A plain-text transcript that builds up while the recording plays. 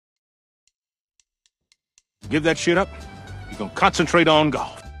give that shit up. You're going to concentrate on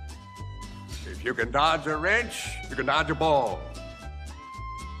golf. If you can dodge a wrench, you can dodge a ball.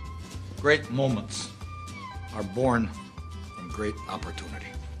 Great moments are born from great opportunity.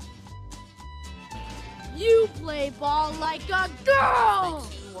 You play ball like a girl!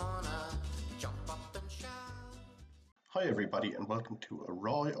 Hi everybody and welcome to a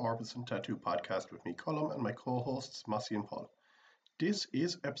Roy Orbison Tattoo podcast with me, Colm, and my co-hosts, Massey and Paul. This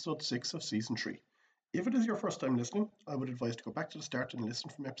is episode 6 of season 3. If it is your first time listening, I would advise to go back to the start and listen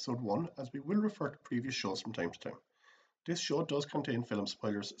from episode 1, as we will refer to previous shows from time to time. This show does contain film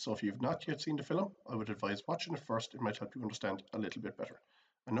spoilers, so if you have not yet seen the film, I would advise watching it first. It might help you understand a little bit better.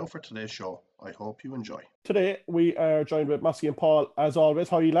 And now for today's show, I hope you enjoy. Today we are joined with Massey and Paul, as always.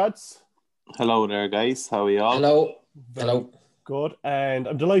 How are you, lads? Hello there, guys. How are you all? Hello. Very good. And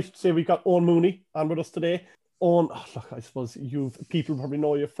I'm delighted to say we've got Owen Mooney on with us today. Owen, look, I suppose people probably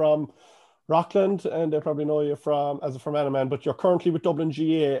know you from Rockland, and they probably know you from Anaman, but you're currently with Dublin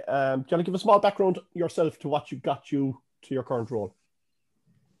GA. Can you give a small background yourself to what got you to your current role?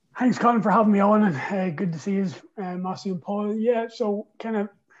 Thanks, Colin, for having me on, and good to see you, Massey and Paul. Yeah, so kind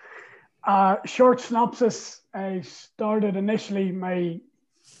of short synopsis. I started initially my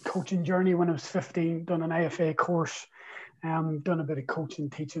coaching journey when I was 15, done an AFA course, done a bit of coaching,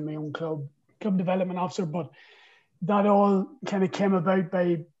 teaching my own club development officer, but that all kind of came about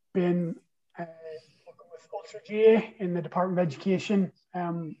by being working with Ulster GA in the Department of Education,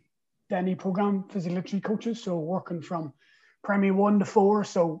 DENI program, physical literacy coaches, so working from primary 1 to 4,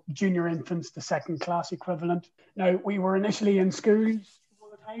 so junior infants, the second class equivalent. Now, we were initially in schools all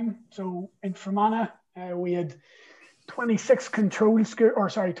the time, so in Fermanagh, we had 26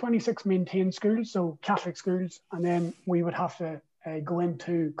 26 maintained schools, so Catholic schools, and then we would have to go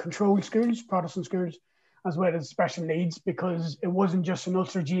into controlled schools, Protestant schools, as well as special needs, because it wasn't just an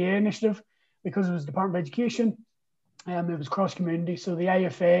Ulster GA initiative, because it was Department of Education, it was cross-community, so the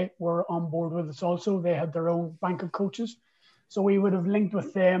AFA were on board with us also. They had their own bank of coaches, so we would have linked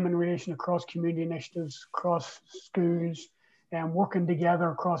with them in relation to cross-community initiatives, cross schools, and working together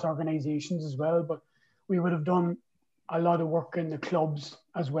across organisations as well, but we would have done a lot of work in the clubs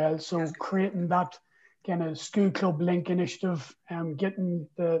as well. So creating that kind of school club link initiative, getting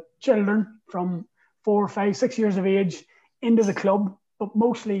the children from 4, 5, 6 years of age into the club, but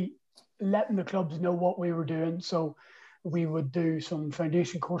mostly letting the clubs know what we were doing. So we would do some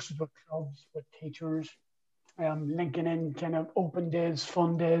foundation courses with clubs, with teachers, linking in kind of open days,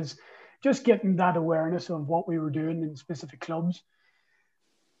 fun days, just getting that awareness of what we were doing in specific clubs.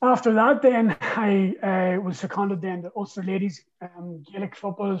 After that, then I was seconded then to Ulster Ladies Gaelic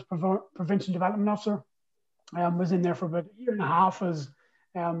football as provincial development officer. Was in there for about a year and a half as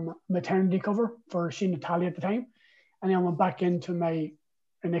maternity cover for Sheena Talley at the time, and then went back into my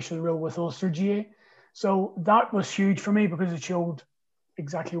initial role with Ulster GA. So that was huge for me because it showed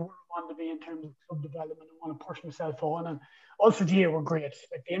exactly where I wanted to be in terms of club development. I want to push myself on, and Ulster GA were great.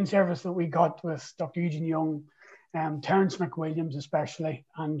 Like the in-service that we got with Dr. Eugene Young, Terence McWilliams especially,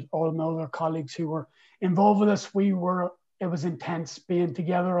 and all my other colleagues who were involved with us, it was intense being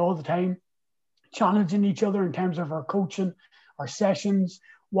together all the time, challenging each other in terms of our coaching, our sessions.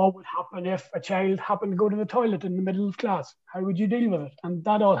 What would happen if a child happened to go to the toilet in the middle of class? How would you deal with it? And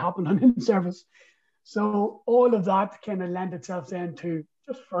that all happened on in-service. So all of that kind of lent itself then to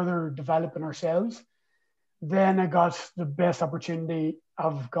just further developing ourselves. Then I got the best opportunity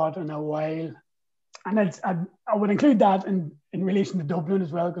I've got in a while. And I would include that in relation to Dublin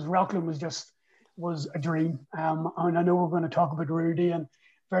as well, because Rockland was a dream. And I know we're going to talk about Rudy, and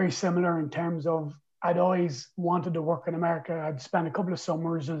very similar in terms of I'd always wanted to work in America. I'd spent a couple of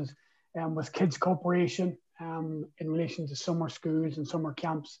summers with Kids Corporation in relation to summer schools and summer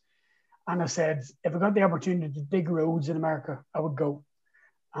camps. And I said, if I got the opportunity to dig roads in America, I would go.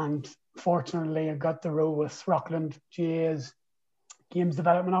 And fortunately, I got the role with Rockland GA as Games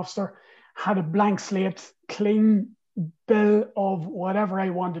Development Officer. Had a blank slate, clean bill of whatever I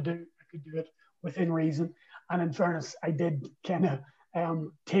wanted to do. I could do it within reason. And in fairness, I did kind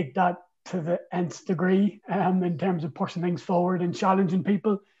of take that to the nth degree in terms of pushing things forward and challenging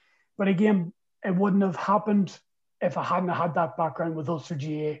people. But again, it wouldn't have happened if I hadn't had that background with Ulster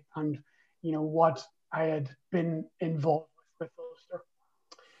GA and, you know, what I had been involved with Ulster.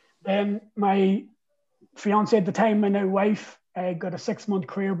 Then my fiance at the time, my now wife, got a 6-month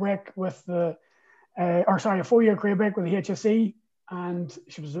career break with a 4-year career break with the HSE, and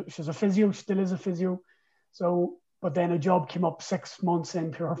she was a physio, still is a physio. So, but then a job came up 6 months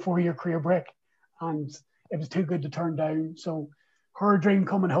into her 4-year career break, and it was too good to turn down. So her dream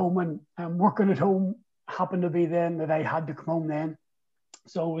coming home and working at home happened to be then that I had to come home then.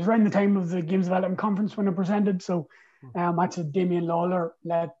 So it was around the time of the Games Development Conference when I presented. So actually Damien Lawler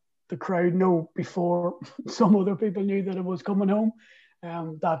let the crowd know before some other people knew that I was coming home,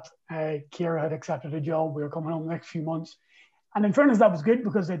 that Ciara had accepted a job. We were coming home the next few months. And in fairness, that was good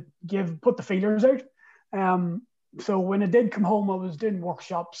because it put the feelers out. So when I did come home, I was doing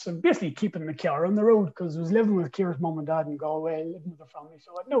workshops and basically keeping the car on the road because I was living with Ciara's mum and dad in Galway, living with her family.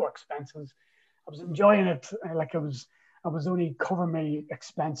 So I had no expenses. I was enjoying it. Like I was only covering my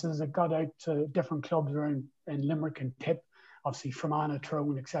expenses. I got out to different clubs around in Limerick and Tip, obviously Fermanagh,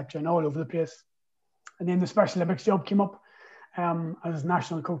 Tyrone, etc., and all over the place. And then the Special Olympics job came up as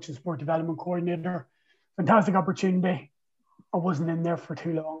National Coach and Sport Development Coordinator. Fantastic opportunity. I wasn't in there for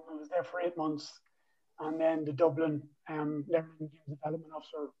too long. I was there for 8 months. And then the Dublin Learning and Games Development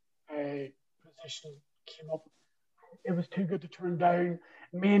Officer position came up. It was too good to turn down,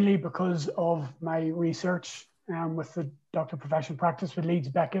 mainly because of my research with the Doctor of Professional Practice with Leeds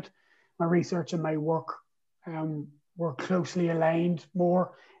Beckett. My research and my work were closely aligned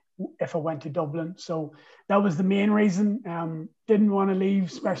more if I went to Dublin. So that was the main reason. Didn't want to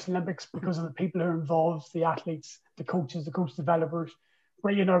leave Special Olympics because of the people who are involved, the athletes, the coaches, the coach developers,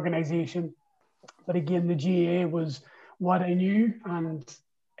 brilliant organisation. But again, the GAA was what I knew, and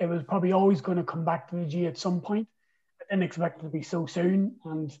it was probably always going to come back to the GAA at some point. I didn't expect it to be so soon.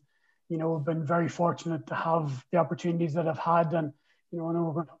 And, you know, I've been very fortunate to have the opportunities that I've had. And, you know, I know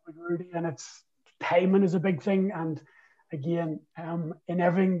we're going to talk about Rudy, and it's timing is a big thing. And again, in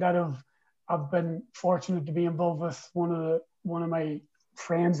everything that I've been fortunate to be involved with. One of my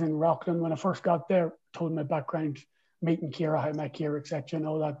friends in Rockland, when I first got there, told my background, meeting Ciara, how I met Ciara, etc., and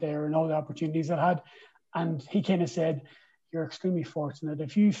all that there, and all the opportunities I had. And he kind of said, you're extremely fortunate.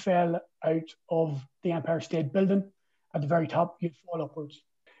 If you fell out of the Empire State Building at the very top, you'd fall upwards.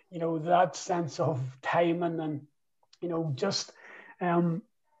 You know, that sense of timing and, you know, just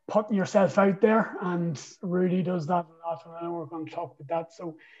putting yourself out there. And Rudy does that a lot, and I know we're going to talk about that.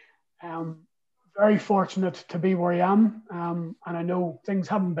 So very fortunate to be where I am. And I know things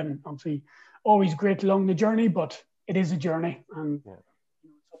haven't been obviously always great along the journey, but it is a journey, and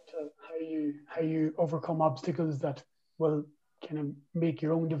it's up to how you overcome obstacles that will kind of make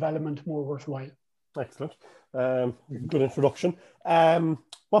your own development more worthwhile. Excellent. Good introduction.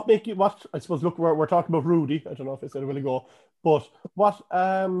 What I suppose, look, we're talking about Rudy. I don't know if I said a while ago, but what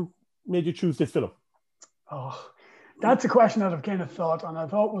made you choose this film? Oh, that's a question that I've kind of thought, and I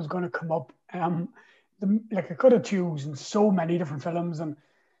thought was going to come up. I could have chosen so many different films, and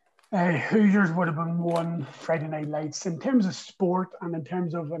Hoosiers would have been one, Friday Night Lights. In terms of sport and in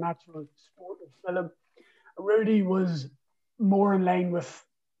terms of an actual sport film, Rudy was more in line with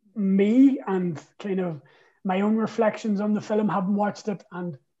me and kind of my own reflections on the film, having watched it.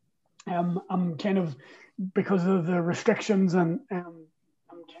 And I'm kind of, because of the restrictions, and I'm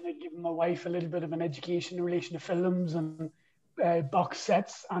kind of giving my wife a little bit of an education in relation to films and box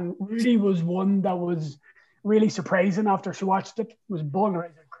sets. And Rudy was one that was really surprising after she watched it. Was born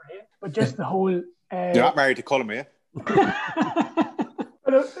right. But just the whole... You're not married to Colm, are you?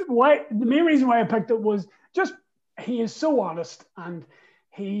 But the main reason why I picked it was just he is so honest, and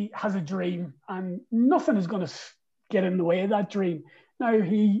he has a dream, and nothing is going to get in the way of that dream. Now,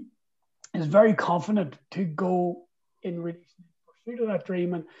 he is very confident to go in pursuit of that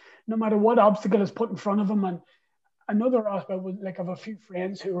dream, and no matter what obstacle is put in front of him. And another aspect was, like, I have a few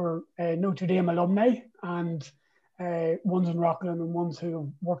friends who are Notre Dame alumni, and ones in Rockland and ones who have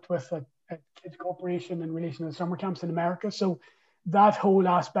worked with at Kids Corporation in relation to summer camps in America. So that whole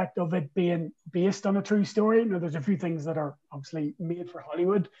aspect of it being based on a true story, you know, there's a few things that are obviously made for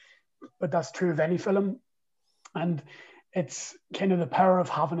Hollywood, but that's true of any film. And it's kind of the power of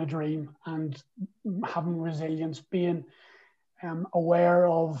having a dream and having resilience, being aware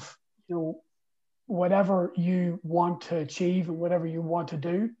of, you know, whatever you want to achieve and whatever you want to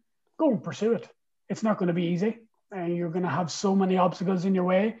do, go and pursue it. It's not going to be easy. And you're going to have so many obstacles in your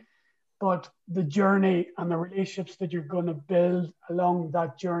way, but the journey and the relationships that you're going to build along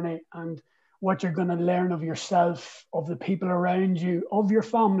that journey, and what you're going to learn of yourself, of the people around you, of your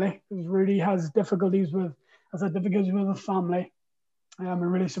family, because Rudy has difficulties with his family, in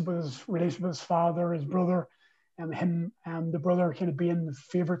relationship with his father, his brother, and him, the brother kind of being the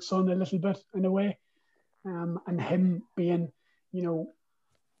favorite son a little bit in a way, and him being, you know,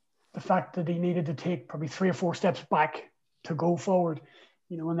 the fact that he needed to take probably 3 or 4 steps back to go forward,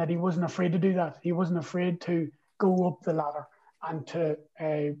 you know, and that he wasn't afraid to do that. He wasn't afraid to go up the ladder and to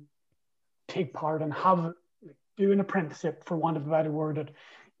take part and do an apprenticeship, for want of a better word, at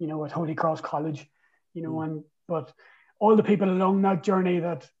Holy Cross College, you know, but all the people along that journey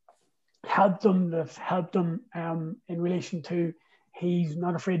that helped them in relation to he's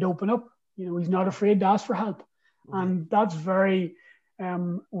not afraid to open up. He's not afraid to ask for help. And that's very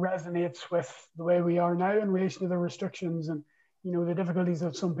resonates with the way we are now in relation to the restrictions and, the difficulties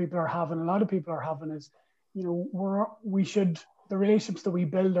that some people are having, a lot of people are having is, the relationships that we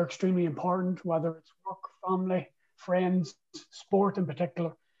build are extremely important, whether it's work, family, friends, sport in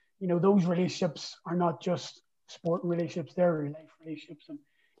particular. Those relationships are not just sport relationships, they're real life relationships. And,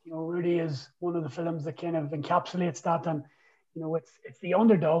 Rudy is one of the films that kind of encapsulates that. And, it's the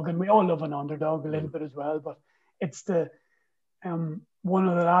underdog, and we all love an underdog a little bit as well, but it's one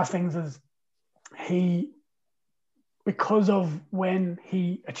of the last things is because of when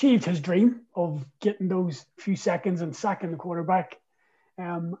he achieved his dream of getting those few seconds and sacking the quarterback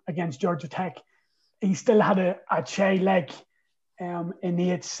against Georgia Tech, he still had a childlike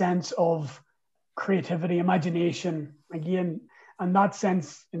innate sense of creativity, imagination, again, and that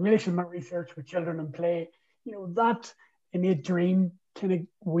sense in relation to my research with children and play, that innate dream kind of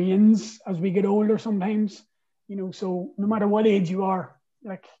wanes as we get older sometimes, so no matter what age you are,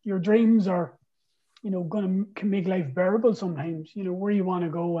 like your dreams are, can make life bearable sometimes, where you want to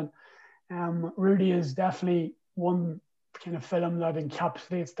go. And Rudy is definitely one kind of film that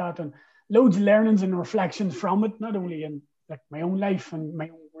encapsulates that, and loads of learnings and reflections from it, not only in like my own life and my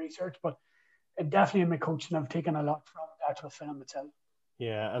own research, but definitely in my coaching. I've taken a lot from the actual film itself.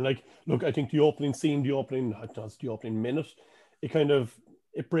 Yeah, and look, I think the opening scene, the opening minute,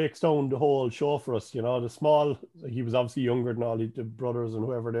 it breaks down the whole show for us. The small, he was obviously younger than all the brothers and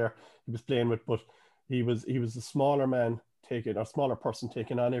whoever there he was playing with, but he was a smaller man smaller person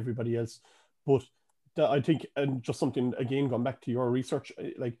taking on everybody else. But I think, and just something again going back to your research,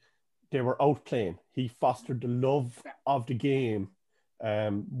 like they were out playing. He fostered the love of the game.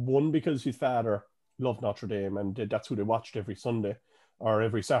 One, because his father loved Notre Dame, and that's who they watched every Sunday or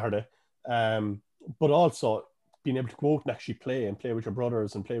every Saturday. But also being able to go out and actually play with your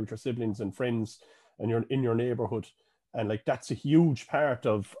brothers and play with your siblings and friends and you're in your neighborhood. And like, that's a huge part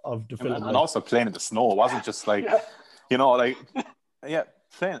of the film. And also playing in the snow. It wasn't just like, playing at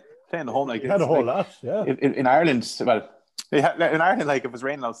home. Like, had a whole lot, yeah. In Ireland, in Ireland, like if it was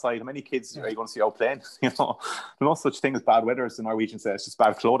raining outside, how many kids are you going to see out playing? There's no such thing as bad weather, as the Norwegians say. It's just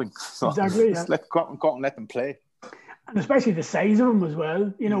bad clothing. So exactly, just go out and let them play. And especially the size of them as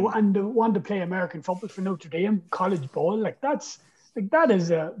well, and the one to play American football for Notre Dame, college ball, that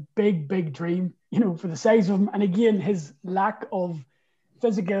is a big, big dream, for the size of him. And again, his lack of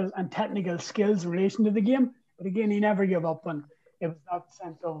physical and technical skills in relation to the game. But again, he never gave up. And it was that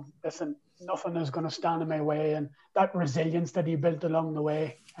sense of, listen, nothing is going to stand in my way. And that resilience that he built along the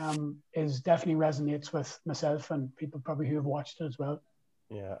way is definitely resonates with myself and people probably who have watched it as well.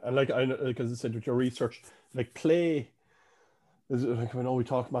 Yeah, and like as I said, with your research, like play, like I know we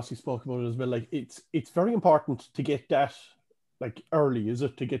talked, Massey spoke about it as well. Like it's very important to get that like early, is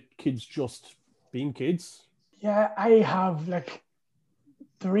it, to get kids just being kids? Yeah, I have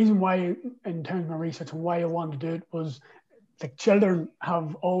the reason why, in terms of my research and why I wanted to do it, was like children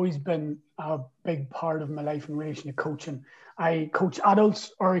have always been a big part of my life in relation to coaching. I coach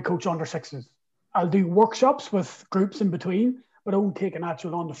adults or I coach under sixes. I'll do workshops with groups in between, but I won't take an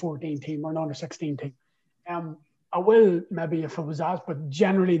actual under 14 team or an under 16 team. I will maybe if I was asked, but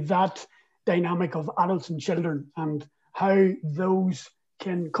generally that dynamic of adults and children and how those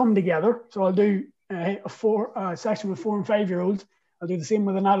can come together. So I'll do a section with 4 and 5 year olds. I'll do the same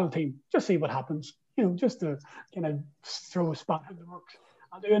with an adult team. Just see what happens. Just to kind of throw a spot in the works.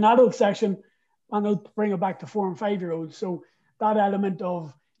 I'll do an adult section and I'll bring it back to 4 and 5 year olds. So that element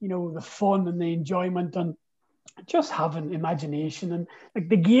of, the fun and the enjoyment and just having imagination and like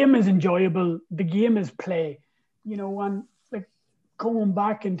the game is enjoyable. The game is play, and like going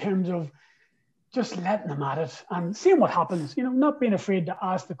back in terms of just letting them at it and seeing what happens, not being afraid to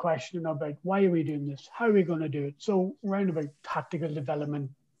ask the question about why are we doing this? How are we going to do it? So round about tactical development,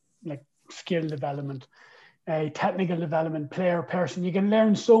 like skill development, technical development, player, person, you can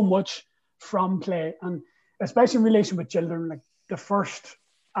learn so much from play. And especially in relation with children, like the first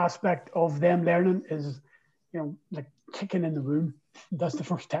aspect of them learning is, like kicking in the room. That's the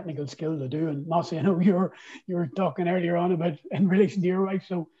first technical skill to do. And Mossy, I know you were talking earlier on about in relation to your wife.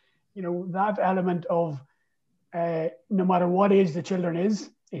 So, that element of no matter what age the children is,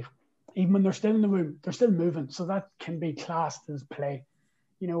 even when they're still in the room, they're still moving. So that can be classed as play.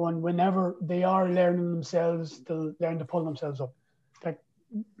 And whenever they are learning themselves, they'll learn to pull themselves up. Like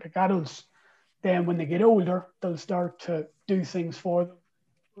adults, then when they get older, they'll start to do things for them.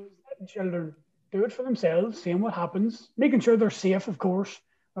 Letting children do it for themselves, seeing what happens, making sure they're safe, of course.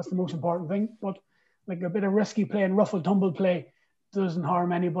 That's the most important thing. But like a bit of risky play and rough and tumble play, doesn't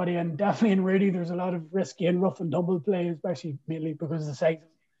harm anybody. And definitely in Rudy, there's a lot of risky and rough and tumble play, especially mainly because of the size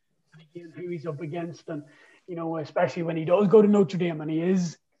and again who he's up against. And, you know, especially when he does go to Notre Dame and he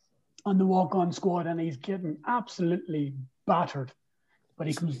is on the walk-on squad and he's getting absolutely battered, but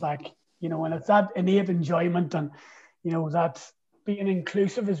he comes back, you know, and it's that innate enjoyment and, you know, that being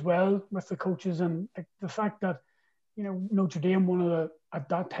inclusive as well with the coaches and the fact that, you know, Notre Dame, one of the, at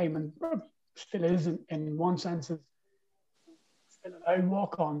that time, and still is in one sense, is still allowed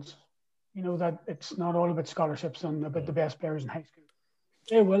walk-ons, you know, that it's not all about scholarships and about the best players in high school.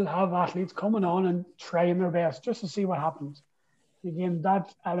 They will have athletes coming on and trying their best just to see what happens. Again,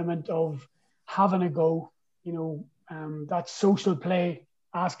 that element of having a go, you know, that social play,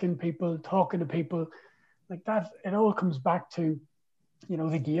 asking people, talking to people, like that, it all comes back to, you know,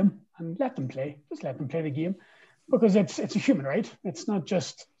 the game and let them play. Just let them play the game because it's a human right. It's not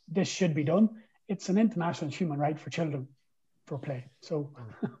just this should be done. It's an international human right for children for play. So,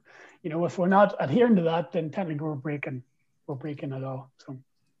 you know, if we're not adhering to that, then technically we're breaking a law. So.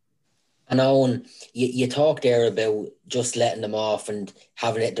 And Owen, you talked there about just letting them off and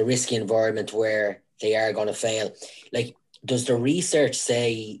having the risky environment where they are going to fail. Like, does the research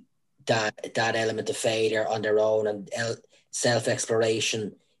say that element of failure on their own and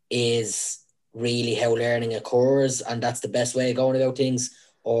self-exploration is really how learning occurs and that's the best way of going about things,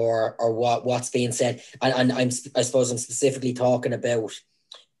 or what's being said? And I suppose I'm specifically talking about,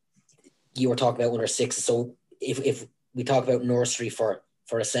 you were talking about under sixes. So if we talk about nursery for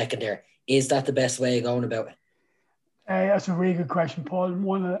a second there, is that the best way of going about it? That's a really good question, Paul.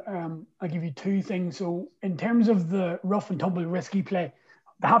 I'll give you two things. So in terms of the rough and tumble risky play,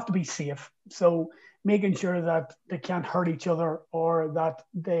 they have to be safe. So making sure that they can't hurt each other or that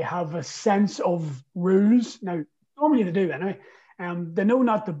they have a sense of rules. Now, normally they do anyway. They know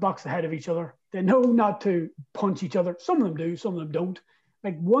not to box the head of each other. They know not to punch each other. Some of them do, some of them don't.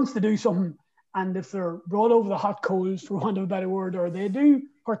 Like once they do something, and if they're brought over the hot coals, for want of a better word, or they do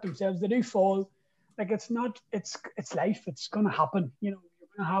hurt themselves, they do fall. Like it's life. It's going to happen. You know, you're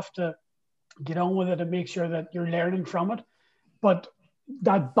going to have to get on with it and make sure that you're learning from it. But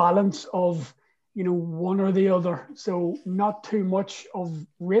that balance of, you know, one or the other. So not too much of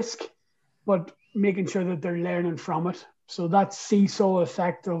risk, but making sure that they're learning from it. So that seesaw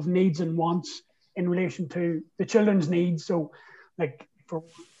effect of needs and wants in relation to the children's needs. So like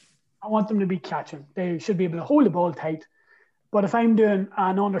I want them to be catching. They should be able to hold the ball tight. But if I'm doing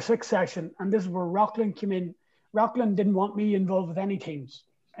an under six session, and this is where Rockland came in, Rockland didn't want me involved with any teams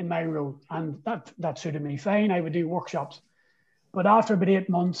in my role. And that suited me fine. I would do workshops. But after about 8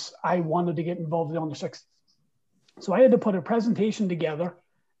 months, I wanted to get involved with the under six. So I had to put a presentation together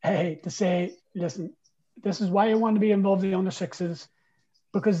to say, listen, this is why I want to be involved in the under sixes,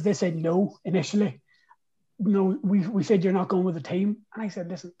 because they said no initially. No, we said you're not going with a team. And I said,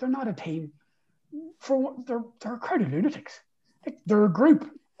 listen, they're not a team. They're a crowd of lunatics. They're a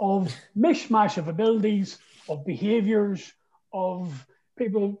group of mishmash of abilities, of behaviours, of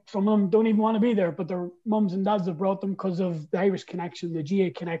people. Some of them don't even want to be there, but their mums and dads have brought them because of the Irish connection, the GA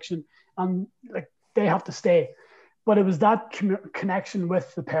connection, and like they have to stay. But it was that connection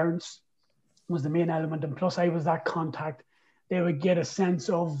with the parents was the main element, and plus I was that contact. They would get a sense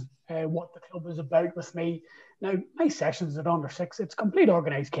of what the club was about with me. Now, my sessions at under six, it's complete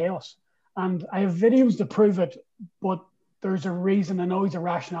organised chaos. And I have videos to prove it, but there's a reason and always a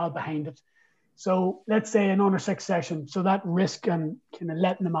rationale behind it. So let's say an under six session, so that risk and kind of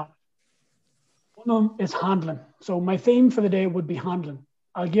letting them out. One of them is handling. So my theme for the day would be handling.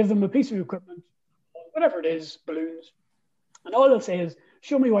 I'll give them a piece of equipment, whatever it is, balloons. And all I'll say is,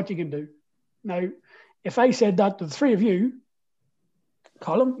 show me what you can do. Now, if I said that to the three of you,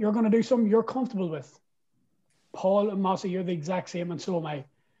 Colin, you're going to do something you're comfortable with. Paul and Mossy, you're the exact same, and so am I.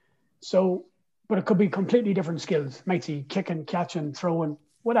 So, but it could be completely different skills. Might see kicking, catching, throwing,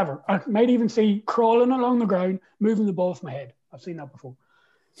 whatever. I might even see crawling along the ground, moving the ball with my head. I've seen that before.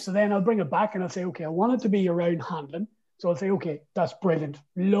 So then I'll bring it back and I'll say, okay, I want it to be around handling. So I'll say, okay, that's brilliant.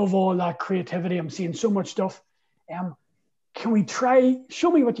 Love all that creativity. I'm seeing so much stuff. Can we try,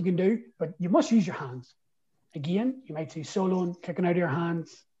 show me what you can do, but you must use your hands. Again, you might see soloing, kicking out of your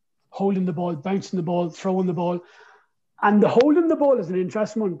hands, holding the ball, bouncing the ball, throwing the ball. And the holding the ball is an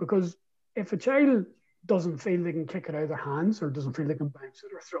interesting one because if a child doesn't feel they can kick it out of their hands or doesn't feel they can bounce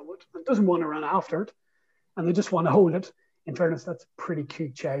it or throw it and doesn't want to run after it and they just want to hold it, in fairness, that's a pretty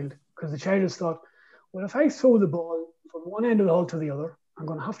cute child because the child has thought, well, if I throw the ball from one end of the hall to the other, I'm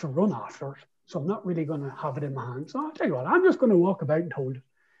going to have to run after it. So I'm not really going to have it in my hands. So I'll tell you what, I'm just going to walk about and hold it.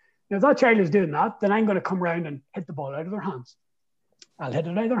 Now, if that child is doing that, then I'm going to come around and hit the ball out of their hands. I'll hit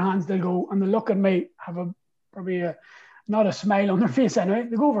it out of their hands. They'll go and they'll look at me, have probably a not a smile on their face anyway.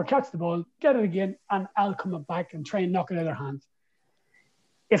 They go over, catch the ball, get it again, and I'll come back and try and knock it out of their hands.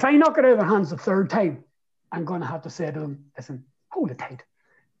 If I knock it out of their hands the third time, I'm going to have to say to them, listen, hold it tight.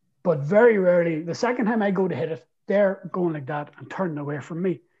 But very rarely, the second time I go to hit it, they're going like that and turning away from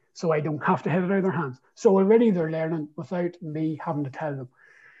me. So I don't have to hit it out of their hands. So already they're learning without me having to tell them.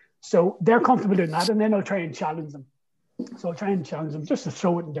 So they're comfortable doing that, and then I'll try and challenge them. So I'll try and challenge them just to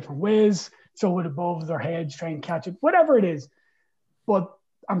throw it in different ways, throw it above their heads, try and catch it, whatever it is. But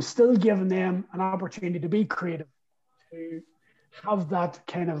I'm still giving them an opportunity to be creative, to have that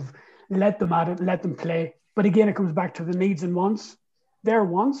kind of let them at it, let them play. But again, it comes back to the needs and wants. Their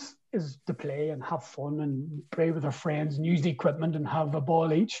wants is to play and have fun and play with their friends and use the equipment and have a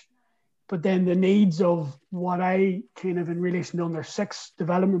ball each. But then the needs of what I kind of in relation to under 6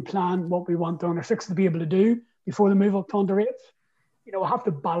 development plan, what we want the under 6 to be able to do before they move up to under 8, I have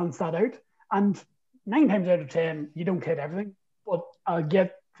to balance that out. And 9 times out of 10, you don't hit everything, but I'll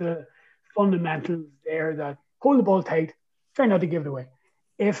get the fundamentals there that hold the ball tight, try not to give it away.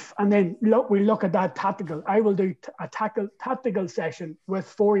 And then we look at that tactical. I will do a tactical session with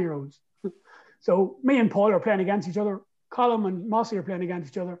 4-year-olds. So me and Paul are playing against each other. Colm and Mossy are playing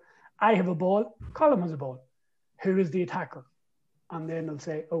against each other. I have a ball. Colm has a ball. Who is the attacker? And then they'll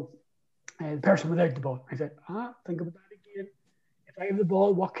say, the person without the ball. I said, think about that again. If I have the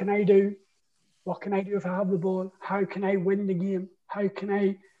ball, what can I do? What can I do if I have the ball? How can I win the game? How can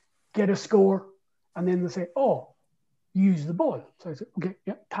I get a score? And then they'll say, use the ball. So I said, okay,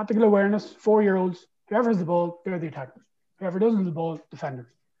 yeah, tactical awareness, 4-year-olds, whoever has the ball, they're the attackers. Whoever doesn't have the ball, defenders.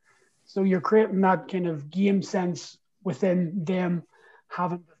 So you're creating that kind of game sense within them,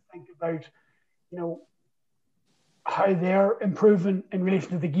 having to think about, how they're improving in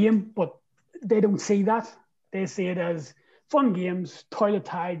relation to the game, but they don't see that. They see it as fun games, toilet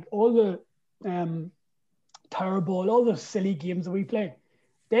tag, all the tower ball, all the silly games that we play.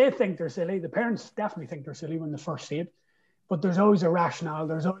 They think they're silly. The parents definitely think they're silly when they first see it. But there's always a rationale.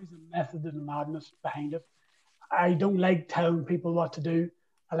 There's always a method and a madness behind it. I don't like telling people what to do.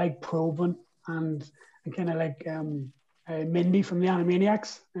 I like probing, and I kind of like Mindy from the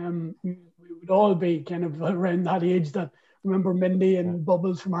Animaniacs. We would all be kind of around that age that remember Mindy and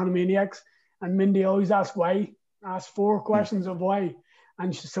Bubbles from Animaniacs. And Mindy always asks why, asks 4 questions of why.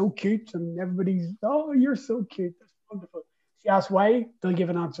 And she's so cute, and everybody's, you're so cute. That's wonderful. She asks why, they'll give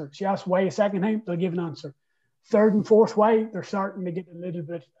an answer. She asks why a second time, they'll give an answer. Third and fourth why, they're starting to get a little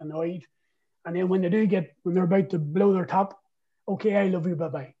bit annoyed. And then when they're about to blow their top, okay, I love you,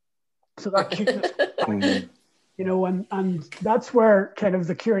 bye-bye. So that cuteness, and that's where kind of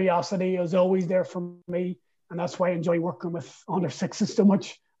the curiosity is always there for me. And that's why I enjoy working with under 6s so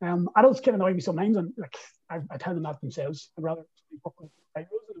much. Adults can annoy me sometimes, and I tell them that themselves. I'd rather work with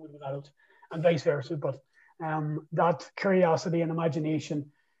 5-year-olds than with adults, and vice versa. But that curiosity and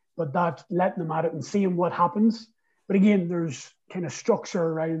imagination, but that letting them at it and seeing what happens. But again, there's kind of structure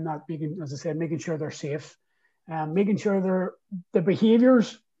around that, as I said, making sure they're safe, making sure the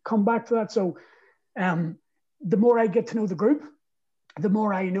behaviors come back to that. So the more I get to know the group, the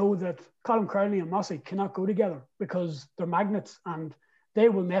more I know that Colm Crowley and Mossy cannot go together because they're magnets and they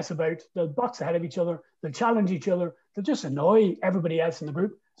will mess about. They'll box ahead of each other. They'll challenge each other. They'll just annoy everybody else in the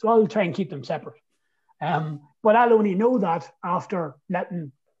group. So I'll try and keep them separate. But I'll only know that after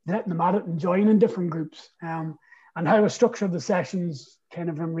letting them at it and joining different groups. And how I structure the sessions kind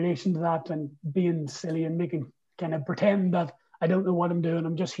of in relation to that, and being silly and making kind of pretend that I don't know what I'm doing.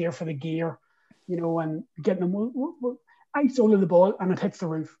 I'm just here for the gear, and getting them. I solo the ball and it hits the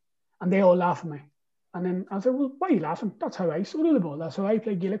roof, and they all laugh at me. And then I said, well, why are you laughing? That's how I solo the ball. That's how I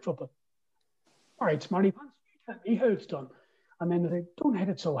play Gaelic football. All right, smarty pants, you tell me how it's done. And then they say, don't hit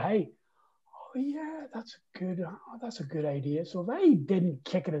it so high. Oh yeah, that's a good idea. So if I didn't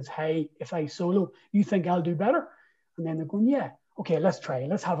kick it as high, if I solo, you think I'll do better? And then they're going, yeah, okay, let's try it.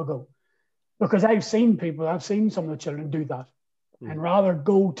 Let's have a go. Because I've seen some of the children do that. And rather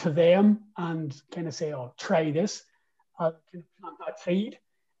go to them and kind of say, try this, I'll plant that seed.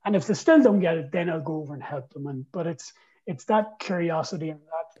 And if they still don't get it, then I'll go over and help them. But it's that curiosity and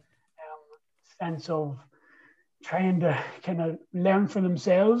that sense of trying to kind of learn for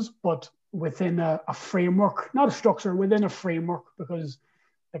themselves, but within a framework, not a structure, within a framework, because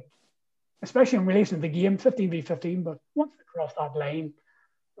especially in relation to the game, 15v15, but once they cross that line,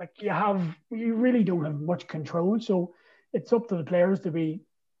 you really don't have much control. So it's up to the players to be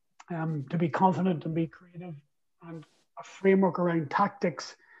confident and be creative, and a framework around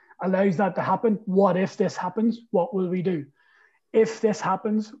tactics allows that to happen. What if this happens? What will we do? If this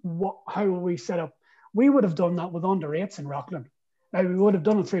happens, how will we set up? We would have done that with under 8s in Rockland. Now, we would have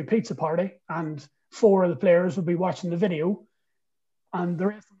done it through a pizza party, and 4 of the players would be watching the video and the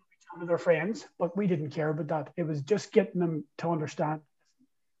rest of them would be chatting to their friends, but we didn't care about that. It was just getting them to understand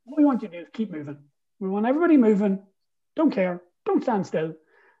what we want you to do is keep moving. We want everybody moving. Don't care. Don't stand still.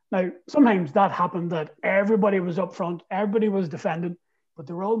 Now, sometimes that happened that everybody was up front, everybody was defending, but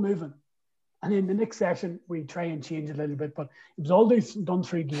they were all moving. And in the next session, we try and change it a little bit, but it was all done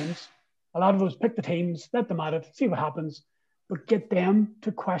through games. A lot of us pick the teams, let them at it, see what happens, but get them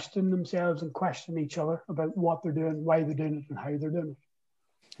to question themselves and question each other about what they're doing, why they're doing it, and how they're doing it.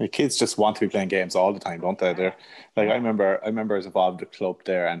 The kids just want to be playing games all the time, don't they? They're like, I remember I was involved with a club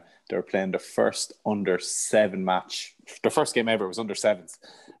there, and they were playing the first under-7 match. The first game ever was under-7s.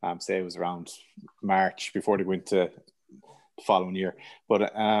 Say it was around March before they went to the following year.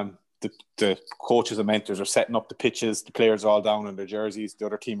 But the coaches and mentors are setting up the pitches. The players are all down in their jerseys. The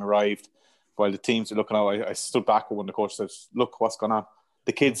other team arrived. While the teams are looking out, I stood back when the coach said, "Look, what's going on?"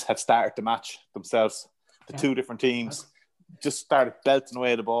 The kids had started the match themselves. The 2 different teams just started belting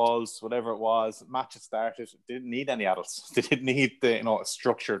away the balls, whatever it was. Match had started. They didn't need any adults. They didn't need a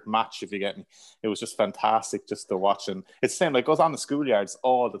structured match, if you get me. It was just fantastic just to watch. And it's the same, like, it goes on the schoolyards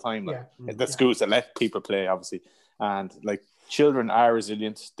all the time. The schools that let people play, obviously. And like, children are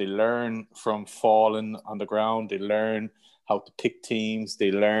resilient. They learn from falling on the ground. They learn how to pick teams.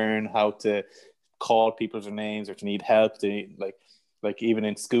 They learn how to call people's names or to need help. They like even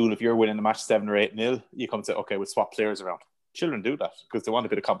in school, if you're winning a match 7 or 8-0, you come and say, "Okay, we'll swap players around." Children do that because they want a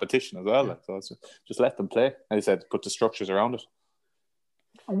bit of competition as well. So it's just let them play. And I said, put the structures around it.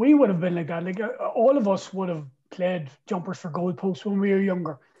 And we would have been like that. Like, all of us would have played jumpers for goalposts when we were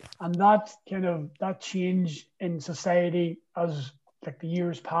younger. And that change in society as like the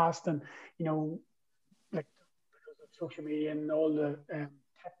years passed, and like because of social media and all the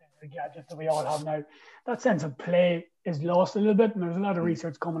technical gadgets that we all have now, that sense of play is lost a little bit. And there's a lot of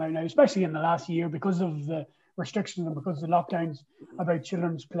research coming out now, especially in the last year, because of the restrictions and because of the lockdowns, about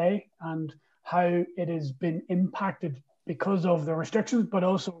children's play and how it has been impacted because of the restrictions, but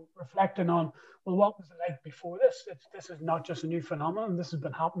also reflecting on, well, what was it like before this? This is not just a new phenomenon. This has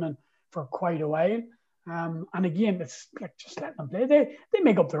been happening for quite a while. And again, it's like, just let them play. They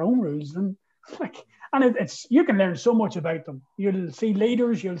make up their own rules, and it's you can learn so much about them. You'll see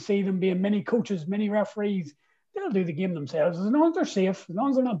leaders, you'll see them being mini coaches, mini referees. They'll do the game themselves as long as they're safe, as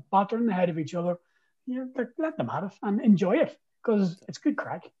long as they're not battering the head of each other. Let them have it and enjoy it, because it's good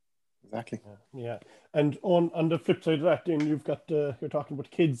crack. Exactly. Yeah. And on the flip side of that, then you've got you're talking about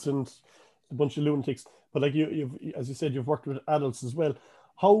kids and a bunch of lunatics, but like you've, as you said, you've worked with adults as well.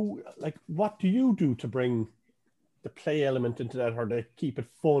 How, like, what do you do to bring the play element into that, or to keep it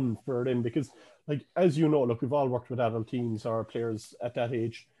fun for them? Because, like, as you know, look, we've all worked with adult teams or players at that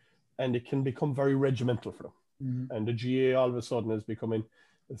age, and it can become very regimental for them. Mm-hmm. And the GA all of a sudden is becoming,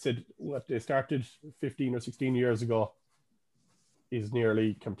 said what they started 15 or 16 years ago is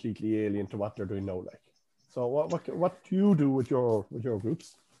nearly completely alien to what they're doing now. Like, so what do you do with your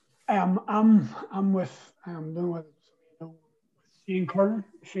groups? I'm with Shane Curran,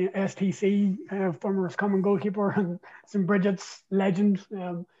 STC, former Common goalkeeper, and St. Bridget's legend.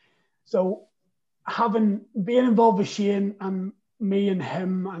 So being involved with Shane and me and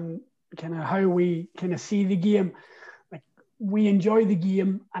him, and kind of how we kind of see the game, like, we enjoy the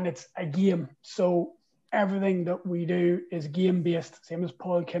game, and it's a game. So everything that we do is game based. Same as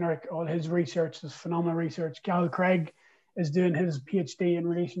Paul Kinnerich, all his research is phenomenal research. Cal Craig is doing his PhD in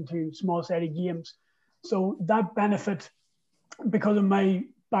relation to small-sided games. So that benefit, because of my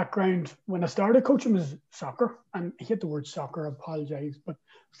background, when I started coaching, was soccer, and I hate the word soccer, I apologize, but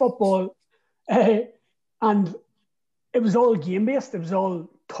football, and it was all game-based. It was all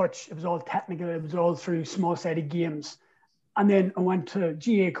touch. It was all technical. It was all through small-sided games. And then I went to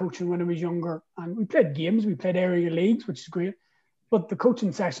GA coaching when I was younger, and we played games. We played area leagues, which is great. But the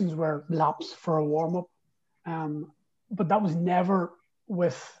coaching sessions were laps for a warm-up. But that was never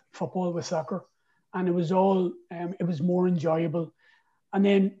with football, with soccer. And it was all, it was more enjoyable. And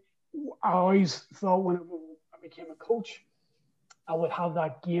then I always thought when I became a coach, I would have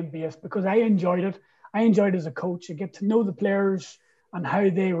that game-based, because I enjoyed it. I enjoyed it as a coach. I get to know the players and how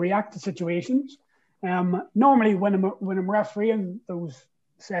they react to situations. Normally when I'm refereeing those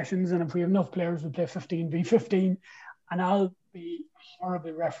sessions, and if we have enough players, we play 15v15, and I'll be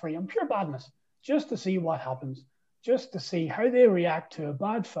horribly refereeing pure badness, just to see what happens, just to see how they react to a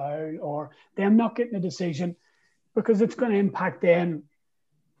bad foul or them not getting a decision, because it's going to impact them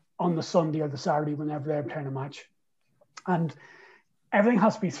on the Sunday or the Saturday whenever they're playing a match. And everything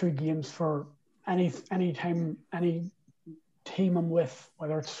has to be through games for any time, any team I'm with,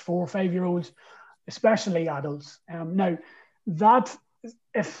 whether it's 4 or 5 year olds, especially adults. Now, that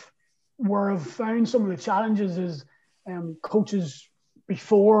if where I've found some of the challenges is coaches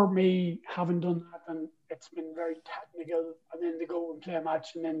before me haven't done that, and it's been very technical, and then they go and play a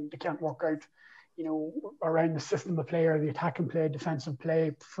match and then they can't work out, around the system of play or the attacking play, defensive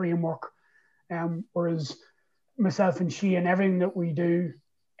play, framework. Whereas myself and she and everything that we do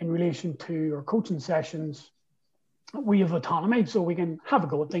in relation to our coaching sessions, we have autonomy, so we can have a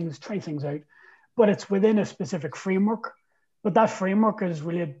go at things, try things out, but it's within a specific framework. But that framework is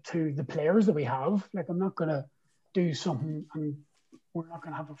related to the players that we have. Like, I'm not going to do something and we're not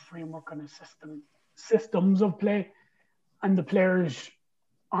going to have a framework and a systems of play, and the players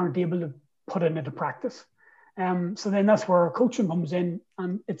aren't able to put it into practice. So then that's where our coaching comes in,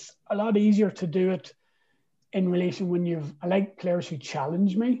 and it's a lot easier to do it in relation when I like players who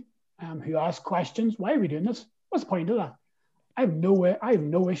challenge me, who ask questions. Why are we doing this? What's the point of that? I have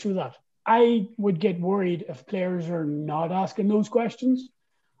no issue with that. I would get worried if players are not asking those questions,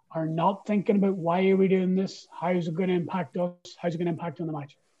 are not thinking about why are we doing this? How is it going to impact us? How's it going to impact on the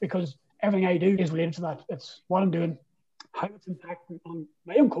match? Because everything I do is related to that. It's what I'm doing, how it's impacting on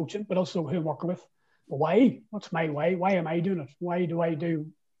my own coaching, but also who I'm working with. But why? What's my why? Why am I doing it? Why do I do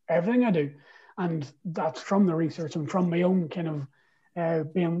everything I do? And that's from the research and from my own kind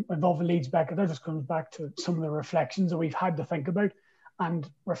of being involved in Leeds Beckett. That just comes back to some of the reflections that we've had to think about. And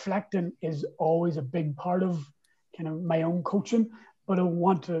reflecting is always a big part of kind of my own coaching. But I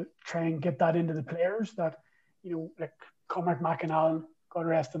want to try and get that into the players that, like Cormac McAnallen, God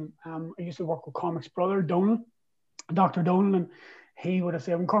rest him. I used to work with Cormac's brother, Donal, Dr. Donal, and he would have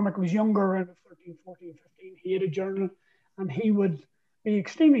said when Cormac was younger, around 13, 14, 15, he had a journal, and he would be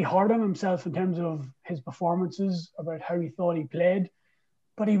extremely hard on himself in terms of his performances, about how he thought he played,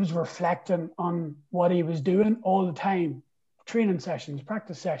 but he was reflecting on what he was doing all the time, training sessions,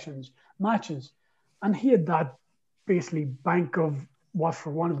 practice sessions, matches, and he had that basically bank of, what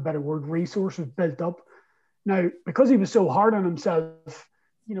for want of a better word, resources built up. Now, because he was so hard on himself,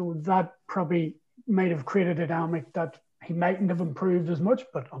 that probably might have created a dynamic that he mightn't have improved as much,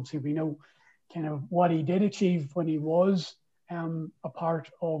 but obviously we know kind of what he did achieve when he was a part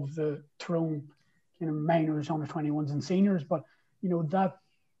of the Tyrone kind of minors, under 21s and seniors. But, that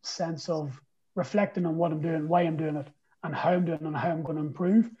sense of reflecting on what I'm doing, why I'm doing it, and how I'm doing it, and how I'm going to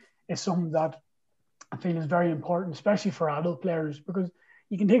improve is something that I feel is very important, especially for adult players, because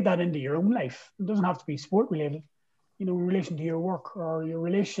you can take that into your own life. It doesn't have to be sport related, in relation to your work or your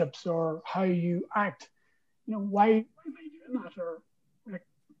relationships or how you act. Why am I doing that? Or like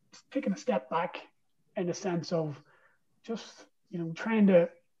taking a step back in a sense of just, trying to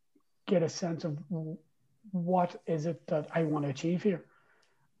get a sense of what is it that I want to achieve here.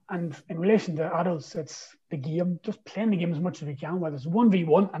 And in relation to adults, it's the game, just playing the game as much as we can, whether it's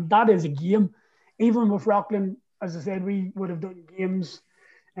 1v1, and that is a game. Even with Rockland, as I said, we would have done games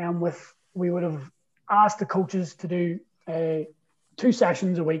we would have asked the coaches to do 2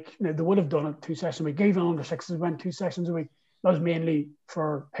 sessions a week. Now, they would have done it 2 sessions a week. Even under sixes went 2 sessions a week. That was mainly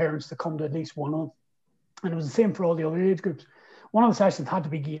for parents to come to at least one of them. And it was the same for all the other age groups. One of the sessions had to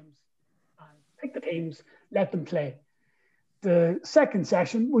be games. And pick the teams, let them play. The second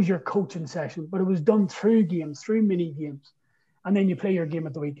session was your coaching session, but it was done through games, through mini games. And then you play your game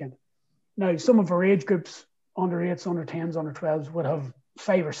at the weekend. Now, some of our age groups, under 8s, under 10s, under 12s, would have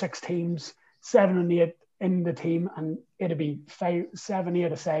 5 or 6 teams, 7 and 8 in the team, and it'd be 5, 7,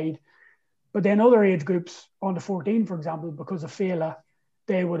 8 aside. But then other age groups, under 14, for example, because of Fela,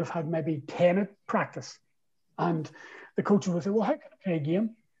 they would have had maybe 10 at practice. And the coach would say, well, how can I play a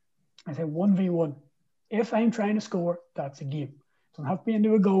game? I say 1v1. If I'm trying to score, that's a game. It doesn't have to be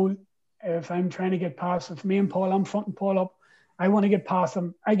into a goal. If I'm trying to get past, if me and Paul, I'm fronting Paul up, I want to get past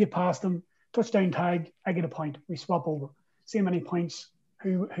him, I get past him, touchdown tag, I get a point. We swap over. See many points,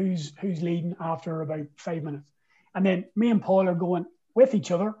 who's leading after about 5 minutes. And then me and Paul are going with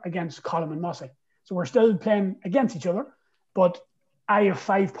each other against Colm and Mossy. So we're still playing against each other, but I have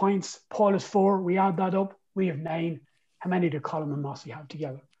 5 points, Paul is 4, we add that up, we have 9. How many do Colm and Mossy have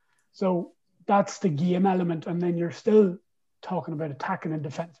together? So that's the game element. And then you're still talking about attacking and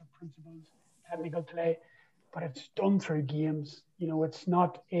defensive principles, technical play, but it's done through games. It's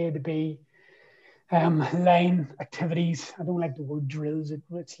not A to B line activities. I don't like the word drills.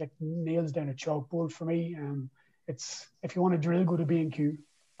 It's like nails down a chalkboard for me. It's, if you want to drill, go to B&Q,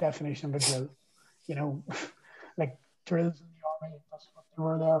 definition of a drill. Like drills in the army, that's what they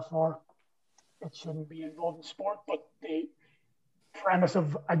were there for. It shouldn't be involved in sport, but the premise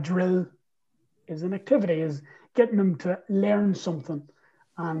of a drill is an activity, is getting them to learn something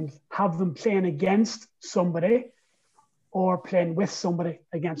and have them playing against somebody or playing with somebody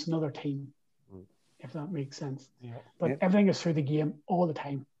against another team, if that makes sense. Yeah. But everything is through the game all the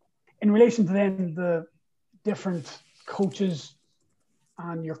time. in relation to then the different coaches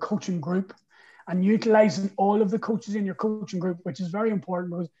and your coaching group, and utilizing all of the coaches in your coaching group, which is very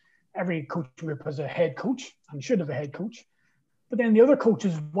important because every coaching group has a head coach and should have a head coach. But then the other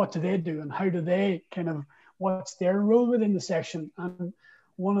coaches, what do they do and how do they what's their role within the section? And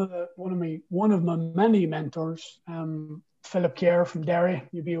one of my many mentors, Philip Kerr from Derry,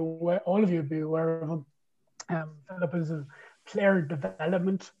 all of you will be aware of him. Philip is a player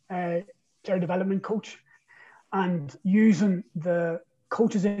development coach, and using the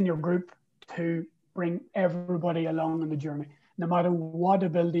coaches in your group to bring everybody along on the journey, no matter what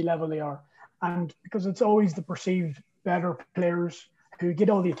ability level they are. And because it's always the perceived better players who get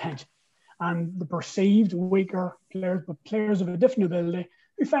all the attention, and the perceived weaker players, but players of a different ability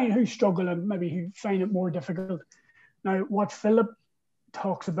who struggle and maybe who find it more difficult. Now, what Philip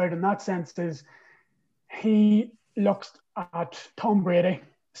talks about in that sense is he looks at Tom Brady,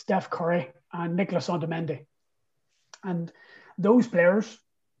 Steph Curry, and Nicolas Otamendi. And those players,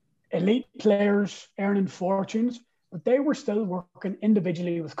 elite players earning fortunes, but they were still working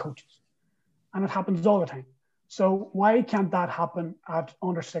individually with coaches. And it happens all the time. So why can't that happen at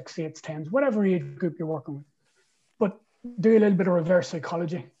under 6, 8, 10s, whatever age group you're working with? But do a little bit of reverse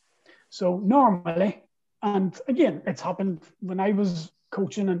psychology. So normally, and again, it's happened when I was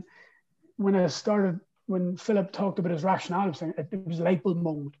coaching, and when Philip talked about his rationale, it was a light bulb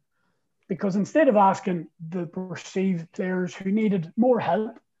moment. Because instead of asking the perceived players who needed more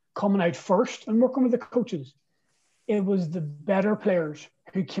help coming out first and working with the coaches, it was the better players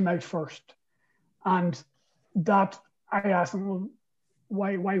who came out first. And that I asked him, well,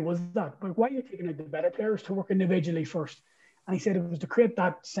 why was that? But why are you taking out the better players to work individually first? And he said it was to create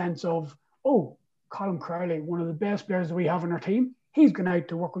that sense of, oh, Colin Crowley, one of the best players that we have on our team, he's going out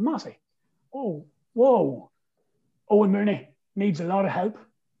to work with Mossy. Oh, whoa. Owen Mooney needs a lot of help.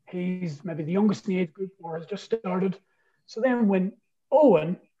 He's maybe the youngest in the age group or has just started. So then when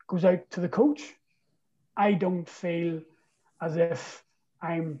Owen goes out to the coach, I don't feel as if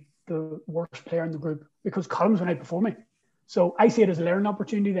I'm the worst player in the group because Colin's went out before me. So I see it as a learning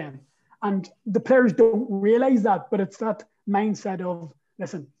opportunity then. And the players don't realize that, but it's that mindset of,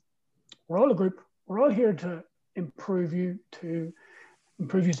 listen, we're all a group. We're all here to improve you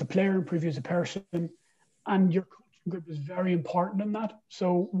as a player, improve you as a person. And your coaching group is very important in that.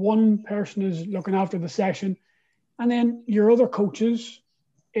 So one person is looking after the session, and then your other coaches,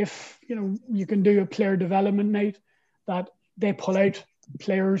 if you can do a player development night, that they pull out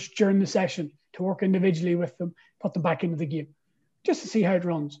players during the session to work individually with them, put them back into the game, just to see how it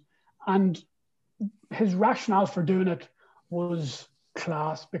runs. And his rationale for doing it was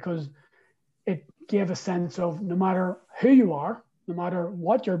class because it gave a sense of no matter who you are, no matter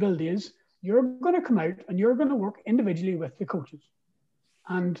what your ability is, you're going to come out and you're going to work individually with the coaches.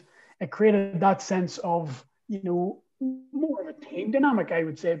 And it created that sense of, more of a team dynamic, I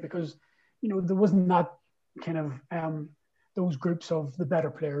would say, because, there wasn't that kind of those groups of the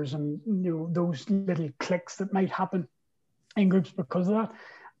better players and, those little cliques that might happen in groups because of that.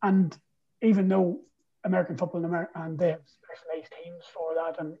 And even though American football and they have specialized teams for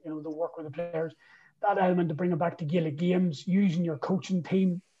that and, the work with the players, that element to bring it back to Gaelic games, using your coaching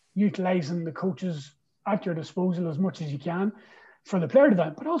team, utilising the coaches at your disposal as much as you can for the player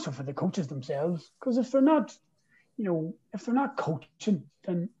development, but also for the coaches themselves. Because if they're not, coaching,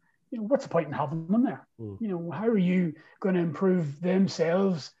 then, what's the point in having them there? How are you going to improve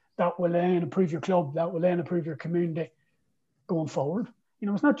themselves? That will then improve your club. That will then improve your community going forward.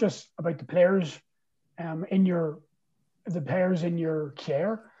 It's not just about the players in your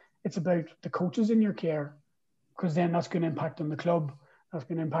care. It's about the coaches in your care, because then that's going to impact on the club. That's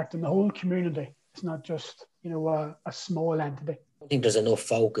going to impact on the whole community. It's not just, a small entity. I think there's enough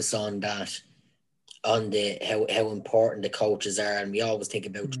focus on that, on the how important the coaches are, and we always think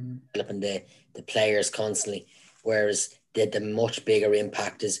about developing the players constantly, whereas the much bigger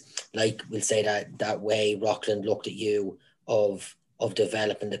impact is, like we'll say that way Rockland looked at you of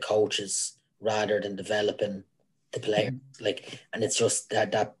developing the coaches rather than developing the player, and it's just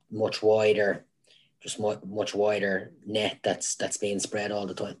that much wider net that's being spread all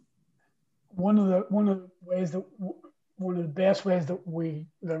the time. One of the best ways that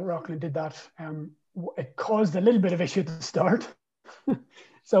Rockland did that, it caused a little bit of issue at the start.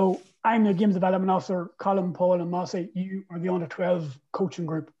 So I'm the games development officer. Colin, Paul, and Mossy, you are the under 12 coaching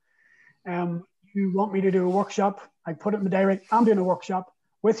group. You want me to do a workshop? I put it in the diary. I'm doing a workshop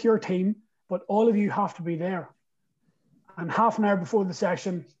with your team, but all of you have to be there. And half an hour before the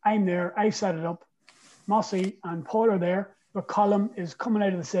session, I'm there. I set it up. Mossy and Paul are there, but Colin is coming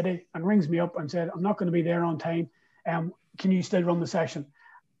out of the city and rings me up and said, I'm not going to be there on time. Can you still run the session?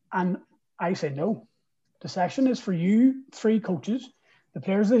 And I say, no, the session is for you, 3 coaches. The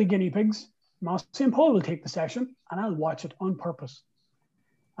players are the guinea pigs. Mossy and Paul will take the session and I'll watch it on purpose.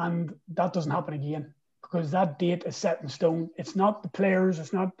 And that doesn't happen again because that date is set in stone. It's not the players,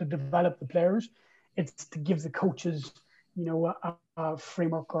 it's not to develop the players. It's to give the coaches, a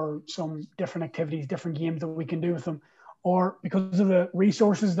framework or some different activities, different games that we can do with them. Or because of the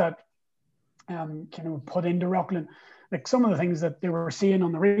resources that put into Rockland, like some of the things that they were seeing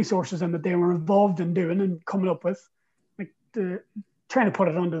on the resources and that they were involved in doing and coming up with, like trying to put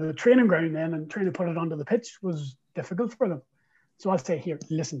it onto the training ground then and trying to put it onto the pitch was difficult for them. So I'll say, here,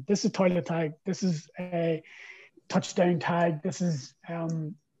 listen, this is toilet tag, this is a touchdown tag, this is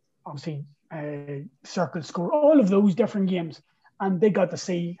obviously a circle score, all of those different games. And they got to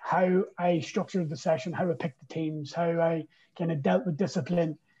see how I structured the session, how I picked the teams, how I kind of dealt with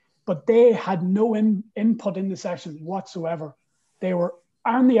discipline. But they had no input in the session whatsoever. They were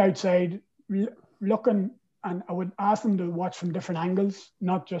on the outside looking, and I would ask them to watch from different angles,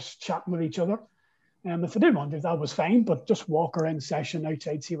 not just chatting with each other. If they didn't want to, that was fine, but just walk around session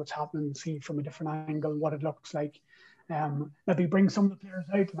outside, see what's happening, see from a different angle what it looks like. Maybe bring some of the players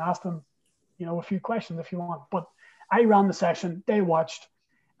out and ask them, a few questions if you want. But I ran the session, they watched,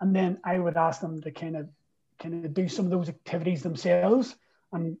 and then I would ask them to kind of do some of those activities themselves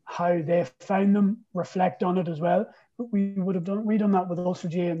and how they found them, reflect on it as well. We done that with Ulster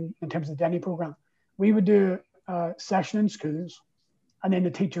G in terms of the Denny program. We would do a session in schools, and then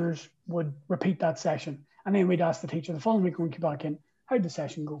the teachers would repeat that session. And then we'd ask the teacher the following week when we come back in, how'd the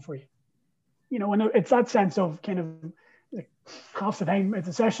session go for you? And it's that sense of kind of like half the time, if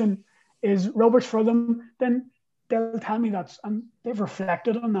the session is rubbish for them, then they'll tell me that. And they've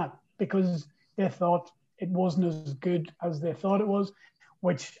reflected on that because they thought it wasn't as good as they thought it was,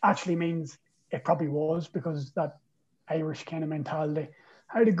 which actually means it probably was because that Irish kind of mentality.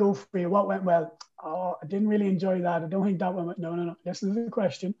 How'd it go for you? What went well? Oh, I didn't really enjoy that. I don't think that went. No. Listen to the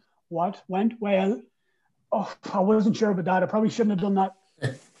question. What went well? Oh, I wasn't sure about that. I probably shouldn't have done that.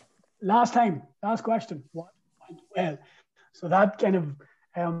 Last question. What went well? So that kind of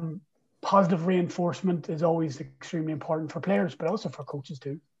positive reinforcement is always extremely important for players, but also for coaches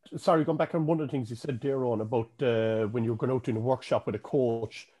too. Sorry, going back on one of the things you said there on about when you're going out in a workshop with a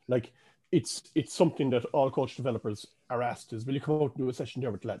coach, like it's something that all coach developers are asked is, will you come out and do a session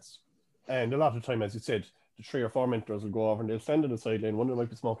there with lads? And a lot of the time, as you said, the 3 or 4 mentors will go over and they'll stand on the sideline. One of them might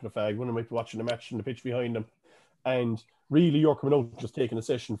be smoking a fag, one of them might be watching the match in the pitch behind them. And really you're coming out and just taking a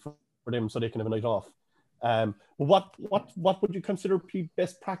session for them so they can have a night off. But what would you consider to be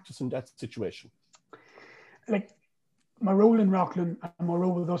best practice in that situation? Like my role in Rockland and my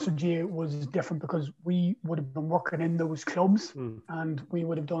role with Ulster G was different because we would have been working in those clubs and we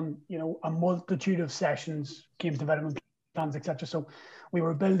would have done, a multitude of sessions, games development plans, etc. So we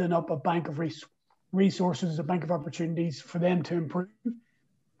were building up a bank of resources, a bank of opportunities for them to improve.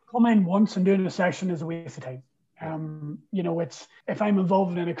 Come in once and doing a session is a waste of time. It's if I'm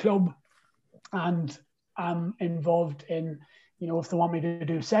involved in a club and I'm involved in, if they want me to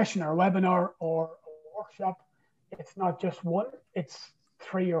do a session or a webinar or a workshop, it's not just one, it's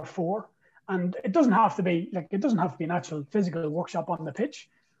 3 or 4. And it doesn't have to be an actual physical workshop on the pitch.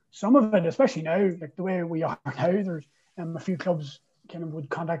 Some of it, especially now, like the way we are now, there's a few clubs kind of would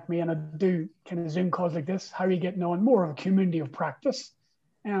contact me and I do kind of Zoom calls like this. How are you getting on? More of a community of practice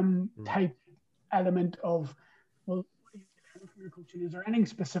type element of, well, what are you doing for your coaching? Is there anything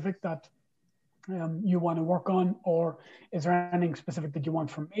specific that you want to work on, or is there anything specific that you want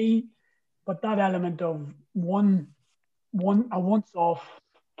from me? But that element of a once-off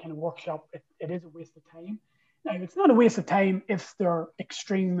kind of workshop, it is a waste of time. Now, it's not a waste of time if they're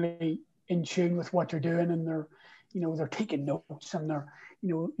extremely in tune with what you're doing and they're taking notes and they're,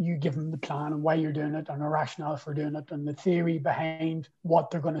 you give them the plan and why you're doing it and a rationale for doing it and the theory behind what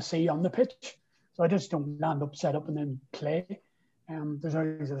they're going to see on the pitch. So I just don't land up, set up and then play. There's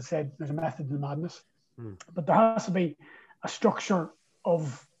always, as I said, there's a method to the madness. But there has to be a structure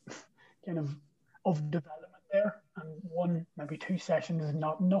of development there, and 1, maybe 2 sessions is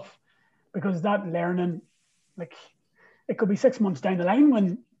not enough because that learning, like it could be 6 months down the line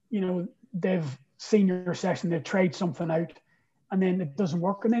when they've seen your session, they've tried something out and then it doesn't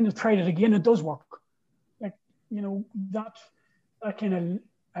work, and then they've tried it again, it does work. Like that kind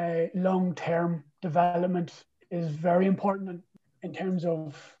of long-term development is very important in terms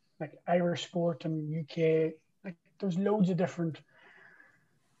of like Irish sport and UK. Like there's loads of different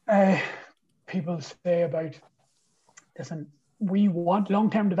people say about, listen, we want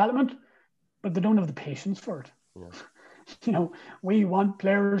long-term development, but they don't have the patience for it. Yeah. We want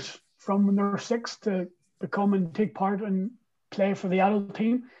players from when they're 6 to become and take part and play for the adult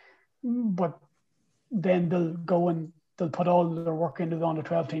team. but then they'll go and they'll put all their work into the under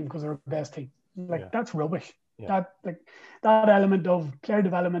 12 team because they're the best team. Like that's rubbish. That element of player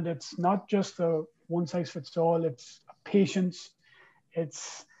development, it's not just a one size fits all. It's patience.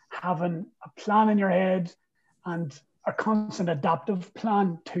 It's having a plan in your head and a constant adaptive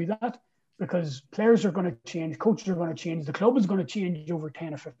plan to that, because players are going to change, coaches are going to change, the club is going to change over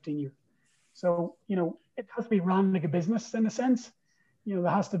 10 or 15 years. So, it has to be run like a business in a sense. There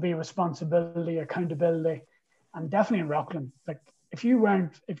has to be responsibility, accountability, and definitely in Rockland. Like if you were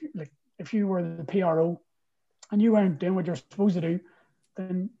the PRO and you weren't doing what you're supposed to do,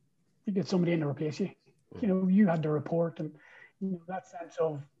 then you get somebody in to replace you. You had to report, and that sense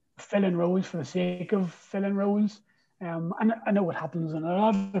of filling roles for the sake of filling roles. And I know what happens in a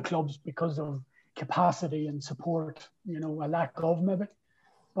lot of the clubs because of capacity and support, a lack of maybe.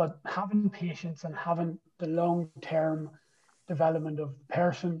 But having patience and having the long-term development of the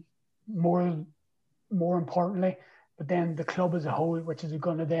person, more importantly, but then the club as a whole, which is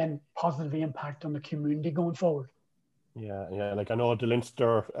going to then positively impact on the community going forward. Yeah. Like I know the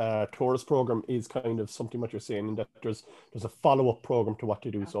Leinster tourist program is kind of something what you're saying, in that there's a follow-up program to what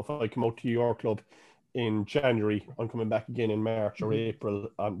to do. So if I come out to your club in January, I'm coming back again in March or April.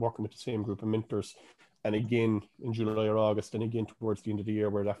 I'm working with the same group of mentors, and again in July or August, and again towards the end of the year,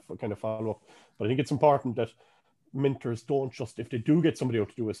 where that kind of follow up. But I think it's important that mentors don't just, if they do get somebody out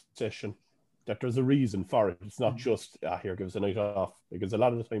to do a session, that there's a reason for it. It's not just here, give us a night off, because a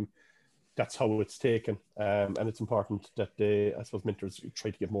lot of the time that's how it's taken, and it's important that I suppose mentors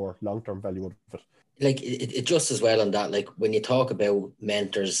try to get more long-term value out of it. Like it just as well on that, like when you talk about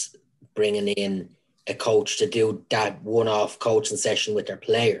mentors bringing in a coach to do that one-off coaching session with their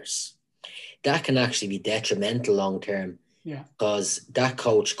players, that can actually be detrimental long-term. Yeah. Because that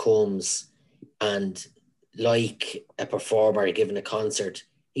coach comes and, like a performer giving a concert,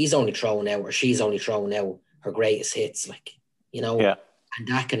 he's only throwing out, or she's only throwing out her greatest hits, and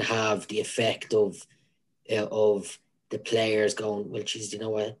that can have the effect of the players going, well, geez, you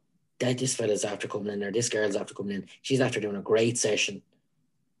know what, this fella's after coming in, or this girl's after coming in, she's after doing a great session.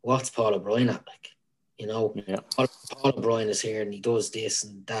 What's Paul O'Brien at? Paul O'Brien is here and he does this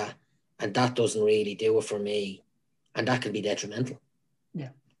and that doesn't really do it for me, and that can be detrimental.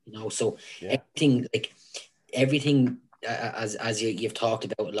 So everything as you've talked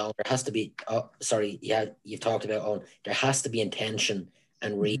about long, there has to be you've talked about there has to be intention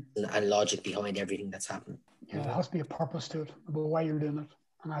and reason and logic behind everything that's happening. There has to be a purpose to it about why you're doing it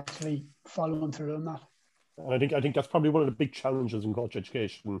and actually following through on that. And I think that's probably one of the big challenges in coach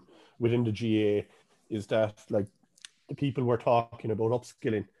education within the GA, is that like the people we're talking about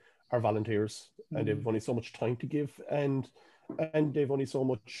upskilling are volunteers, and they've only so much time to give, and they've only so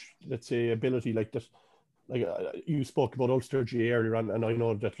much, let's say, ability. Like that, like you spoke about Ulster GA earlier on, and I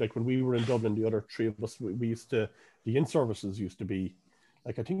know that like when we were in Dublin, the other three of us, we used to, the in-services used to be,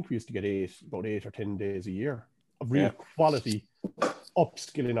 like I think we used to get about 8 or 10 days a year of real quality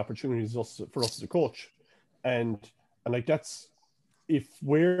upskilling opportunities for us as a coach. And like that's, if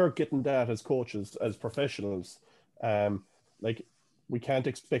we're getting that as coaches, as professionals, like we can't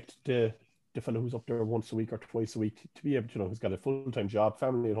expect the fellow who's up there once a week or twice a week to be able to, who's got a full-time job,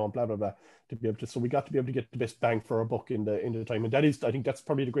 family at home, blah, blah, blah, to be able to, so we got to be able to get the best bang for our buck in the time. And that is, I think that's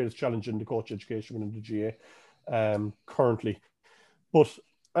probably the greatest challenge in the coach education within the GA currently. But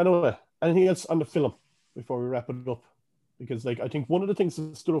I know anything else on the film before we wrap it up? Because like, I think one of the things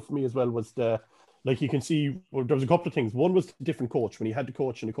that stood up for me as well was like you can see, well, there was a couple of things. One was the different coach. When you had the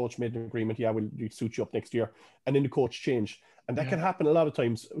coach and the coach made an agreement, we'll suit you up next year. And then the coach changed. And that can happen a lot of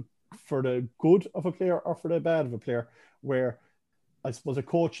times for the good of a player or for the bad of a player, where I suppose a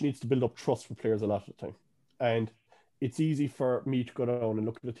coach needs to build up trust with players a lot of the time. And it's easy for me to go down and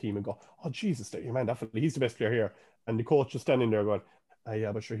look at the team and go, oh, Jesus, man, definitely, he's the best player here. And the coach is standing there going,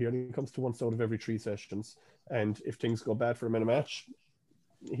 yeah, but sure, he only comes to once out of every 3 sessions. And if things go bad for him in a match,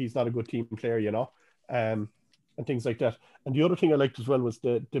 he's not a good team player, and things like that. And the other thing I liked as well was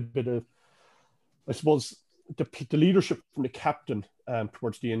the bit of, I suppose, the leadership from the captain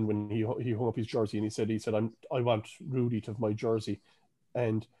towards the end when he hung up his jersey, and he said, I want Rudy to have my jersey.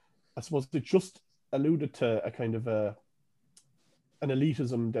 And I suppose it just alluded to a kind of an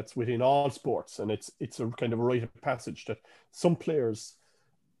elitism that's within all sports, and it's a kind of a rite of passage that some players,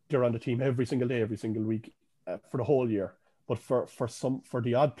 they're on the team every single day, every single week for the whole year. But for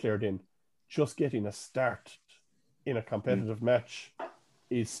the odd player, then just getting a start in a competitive match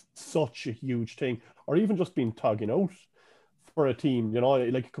is such a huge thing. Or even just being tagging out for a team,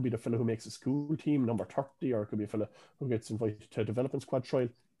 like it could be the fellow who makes a school team, number 30, or it could be a fellow who gets invited to a development squad trial.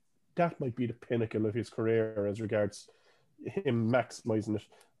 That might be the pinnacle of his career as regards him maximising it.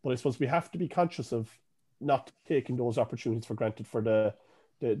 But I suppose we have to be conscious of not taking those opportunities for granted for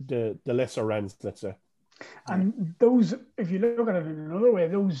the lesser rounds, let's say. And those, if you look at it in another way,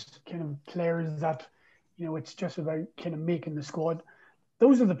 those kind of players that, it's just about kind of making the squad.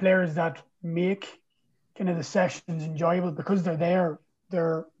 Those are the players that make kind of the sessions enjoyable because they're there.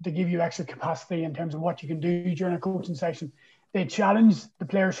 They give you extra capacity in terms of what you can do during a coaching session. They challenge the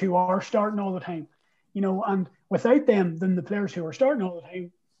players who are starting all the time, and without them, then the players who are starting all the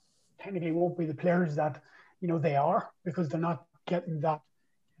time technically won't be the players that, they are, because they're not getting that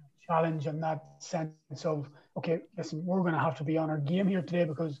challenge and that sense of, okay, listen, we're going to have to be on our game here today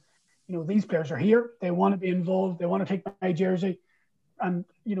because, these players are here. They want to be involved. They want to take my jersey. And,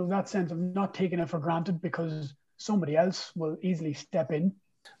 that sense of not taking it for granted because somebody else will easily step in.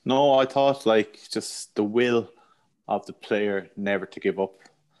 No, I thought just the will of the player never to give up.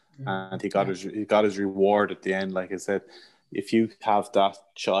 And he got his reward at the end. Like I said, if you have that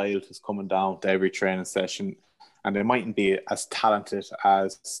child who's coming down to every training session and they mightn't be as talented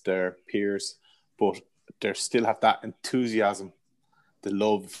as their peers, but they still have that enthusiasm, the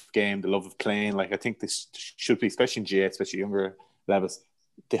love of game, the love of playing. Like I think this should be, especially in GA, especially younger levels,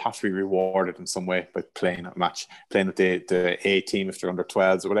 they have to be rewarded in some way by playing a match, playing with the A team if they're under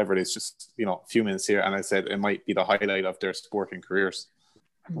 12s or whatever it is, just, a few minutes here. And I said it might be the highlight of their sporting careers.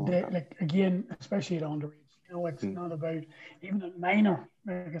 Again, especially at underage, it's not about, even at minor,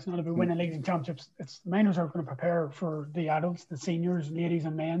 it's not about winning leagues and championships. It's the minors are going to prepare for the adults, the seniors, ladies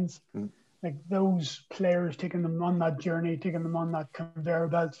and men's. Like those players, taking them on that journey, taking them on that conveyor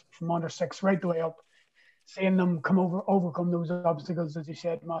belt from under 6 right the way up, seeing them overcome those obstacles, as you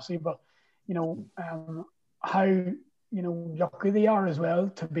said, Mossy, but how lucky they are as well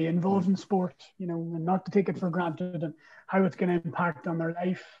to be involved in sport, and not to take it for granted, and how it's going to impact on their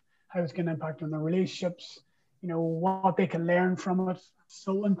life, how it's going to impact on their relationships, what they can learn from it.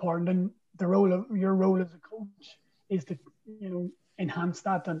 So important, and your role as a coach is to enhance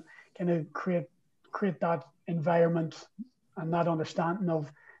that and kind of create that environment and that understanding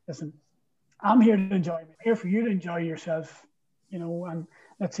of, listen, I'm here to enjoy. I'm here for you to enjoy yourself, and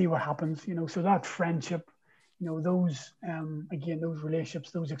let's see what happens, so that friendship, those, again, those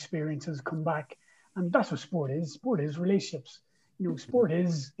relationships, those experiences come back. And that's what sport is. Sport is relationships. Sport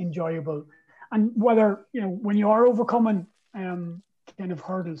is enjoyable. And whether, when you are overcoming kind of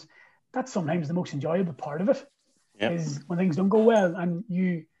hurdles, that's sometimes the most enjoyable part of it, is when things don't go well and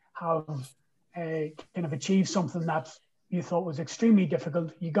you have kind of achieved something that you thought was extremely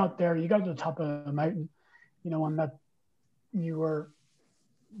difficult. You got there, you got to the top of the mountain, and that you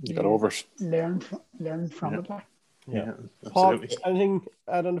got over it. Learned from it. Yeah. Paul, anything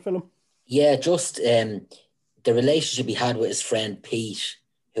add on the film? Yeah, just the relationship he had with his friend Pete,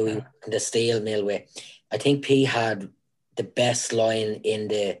 who he worked in the steel mill with. I think Pete had the best line in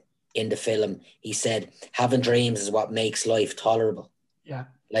the film. He said, "Having dreams is what makes life tolerable." Yeah.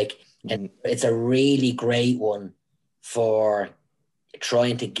 And it's a really great one for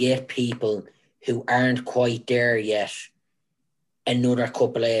trying to get people who aren't quite there yet another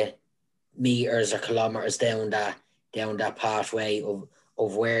couple of meters or kilometers down that pathway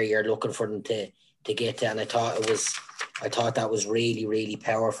of where you're looking for them to get to. And I thought that was really, really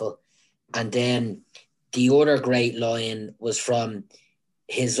powerful. And then the other great line was from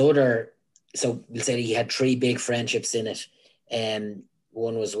his other, so we'll say he had 3 big friendships in it.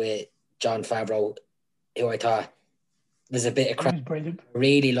 One was with Jon Favreau, who I thought was a bit of crap.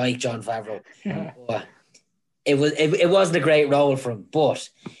 Really like Jon Favreau. Yeah. But it wasn't a great role for him, but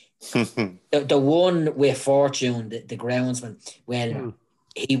the one with Fortune, the groundsman, when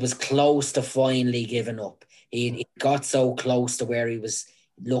he was close to finally giving up. He got so close to where he was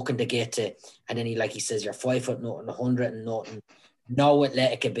looking to get to, and then he says, "You're 5 foot nothing, 100 and nothing, no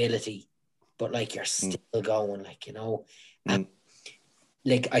athletic ability, but you're still going, And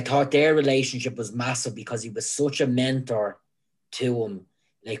I thought their relationship was massive because he was such a mentor to him,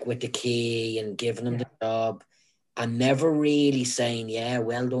 with the key and giving him the job, and never really saying, "Yeah,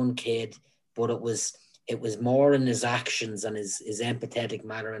 well done, kid," but it was more in his actions and his empathetic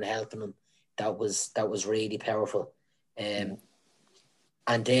manner and helping him that was really powerful. And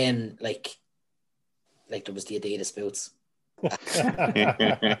then there was the Adidas boots.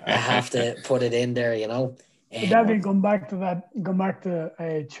 I have to put it in there, Definitely going back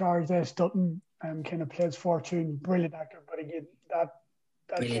to Charles S. Dutton, kind of plays Fortune, brilliant actor, but again that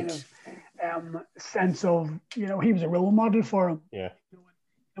brilliant. Kind of sense of, he was a role model for him. Yeah.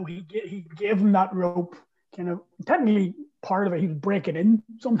 He gave him that rope, kind of technically part of it. He was breaking in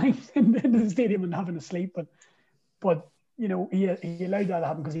sometimes in the stadium and having a sleep, but he allowed that to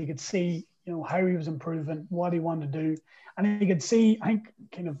happen because he could see how he was improving, what he wanted to do. And he could see, I think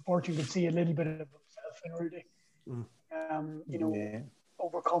kind of Fortune could see a little bit of himself in Rudy.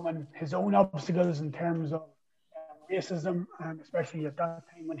 Overcoming his own obstacles in terms of racism, and especially at that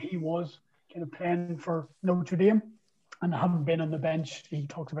time when he was kind of playing for Notre Dame and having been on the bench. He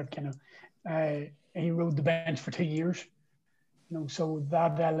talks about he rode the bench for 2 years. So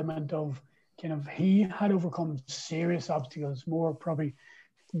that element of he had overcome serious obstacles, probably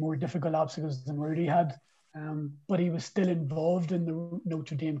more difficult obstacles than Rudy had, but he was still involved in the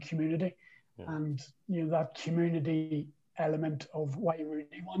Notre Dame community, and that community element of why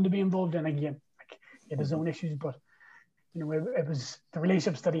Rudy wanted to be involved in. Again, he had his own issues, but it was the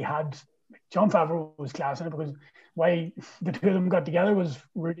relationships that he had. John Favreau was class in it, because why the two of them got together was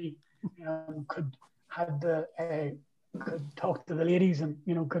Rudy could talk to the ladies, and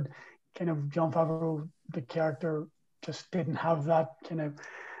could John Favreau, the character, just didn't have that kind of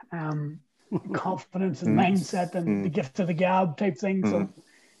confidence and mindset and the gift of the gab type thing. So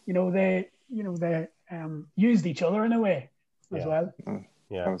they used each other in a way as well.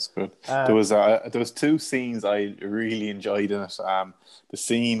 Yeah, that was good. There was two scenes I really enjoyed in it. The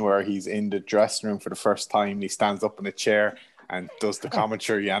scene where he's in the dressing room for the first time, and he stands up in a chair and does the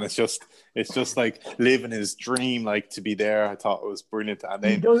commentary, and it's just like living his dream, like, to be there. I thought it was brilliant. And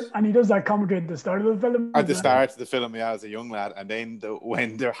then he does that commentary at the start of the film. At the start of the film, as a young lad, and then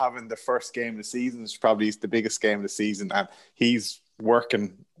when they're having the first game of the season, it's probably the biggest game of the season, and he's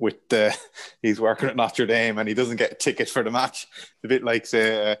working at Notre Dame, and he doesn't get a ticket for the match. It's a bit like,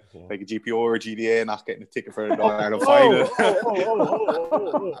 say, like a GPO or a GDA not getting a ticket for the Ireland final.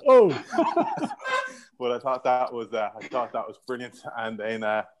 But I thought that was brilliant. And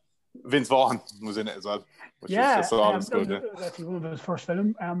then Vince Vaughn was in it as well, which is just always good. That's actually one of his first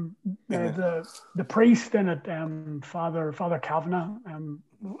film. The priest in it, Father Kavanagh,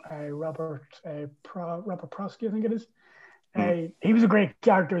 Robert Prosky, I think it is. He was a great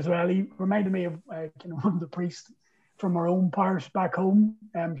character as well. He reminded me of one of the priests from our own parish back home.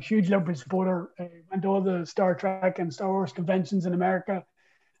 Huge Liverpool supporter. Went to all the Star Trek and Star Wars conventions in America,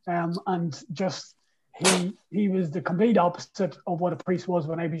 and just he was the complete opposite of what a priest was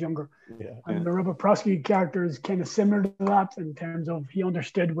when I was younger. And the Robert Prosky character is kind of similar to that in terms of he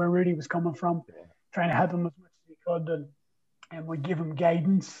understood where Rudy was coming from, trying to help him as much as he could, and would give him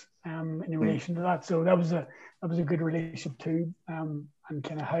guidance in relation to that. So that was a good relationship too, and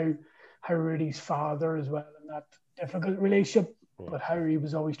kind of how Rudy's father as well in that difficult relationship, but how he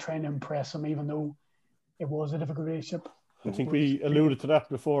was always trying to impress him, even though it was a difficult relationship. I think we alluded to that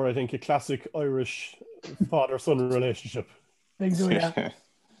before. I think a classic Irish father-son relationship. I think so, yeah.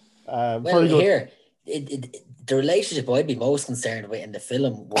 Well, here, the relationship I'd be most concerned with in the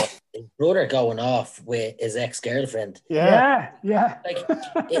film was his brother going off with his ex-girlfriend. Yeah.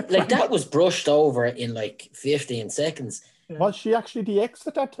 Like that was brushed over in like 15 seconds. Was she actually the ex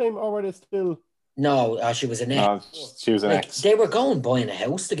at that time, or were they still? No, she was an ex. No, she was an ex. They were buying a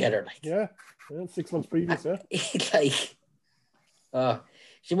house together. Like, yeah, 6 months previous.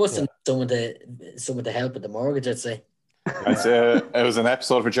 She must have someone to help with the mortgage, I'd say. It was an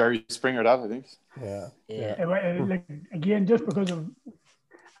episode for Jerry Springer, that I think. Yeah. Like, again, just because of,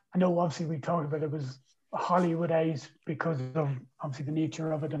 I know obviously we talked about it was Hollywoodized because of obviously the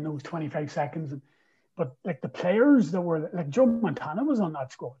nature of it and those 25 seconds, but like the players that were like Joe Montana was on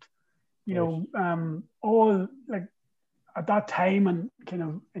that squad, all like at that time, and kind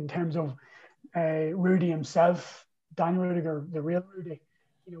of in terms of Rudy himself, Dan Rudiger, the real Rudy,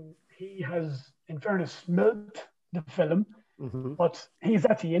 he has, in fairness, milked the film, but he's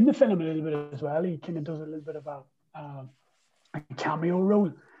actually in the film a little bit as well. He kind of does a little bit of a cameo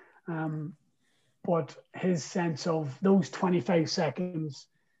role, but his sense of those 25 seconds,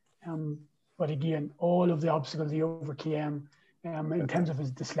 but again, all of the obstacles he overcame, in terms of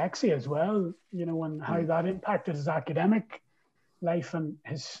his dyslexia as well, and how that impacted his academic life and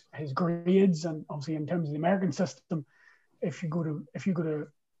his grades, and obviously in terms of the American system, if you go to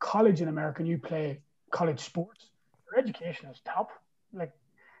college in America and you play college sports, your education is top. Like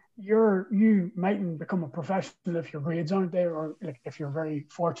you mightn't become a professional if your grades aren't there, or like if you're very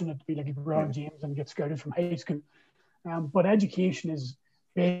fortunate to be like LeBron James and get scouted from high school. But education is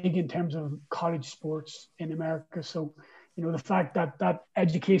big in terms of college sports in America. So the fact that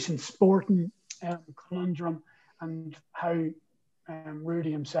education sporting conundrum, and how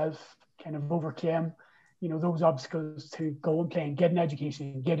Rudy himself kind of overcame those obstacles to go and play and get an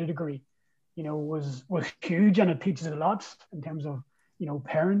education and get a degree, was huge, and it teaches a lot in terms of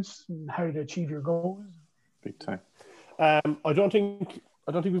parents and how to achieve your goals. Big time. I don't think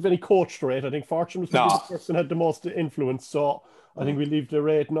we've any coach to rate. I think Fortune was the person who had the most influence. So I think we leave the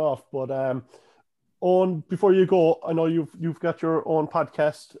rating off. But Owen, before you go, I know you've got your own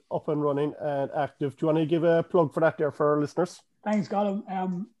podcast up and running and active. Do you want to give a plug for that there for our listeners? Thanks, Colin.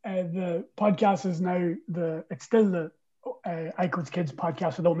 The podcast is now it's still the I Coach Kids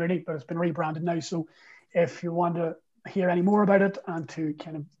podcast with Owen Mooney, but it's been rebranded now. So if you want to hear any more about it and to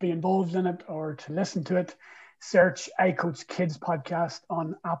kind of be involved in it or to listen to it, search I Coach Kids podcast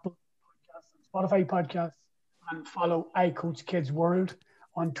on Apple Podcasts and Spotify podcasts, and follow I Coach Kids World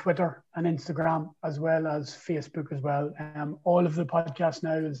on Twitter and Instagram, as well as Facebook as well. All of the podcasts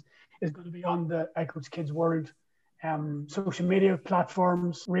now is going to be on the I Coach Kids World social media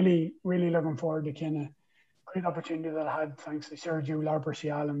platforms. Really looking forward to kind of great opportunity that I had thanks to Sergio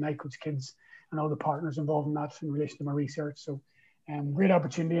Larbercial and I Coach Kids and all the partners involved in that in relation to my research. So great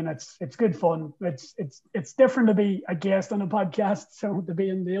opportunity, and it's good fun. It's different to be a guest on a podcast, so to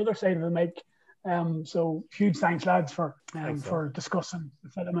be on the other side of the mic. So huge thanks, lads, for discussing the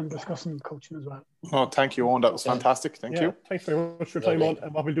film and discussing coaching as well. Oh, thank you, Owen. That was fantastic. Thank you. Thanks very much for your time, Owen.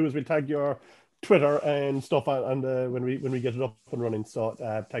 And what we'll do is we'll tag your Twitter and stuff and when we get it up and running. So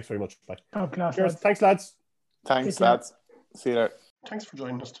thanks very much. Bye. Top class. Cheers. Lads. Thanks, lads. Thanks, lads. See you there. Thanks for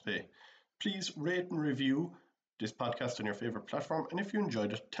joining us today. Please rate and review this podcast on your favorite platform, and if you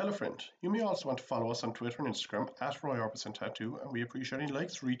enjoyed it, tell a friend. You may also want to follow us on Twitter and Instagram at Roy Orbison Tattoo, and we appreciate any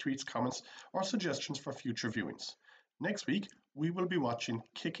likes, retweets, comments, or suggestions for future viewings. Next week, we will be watching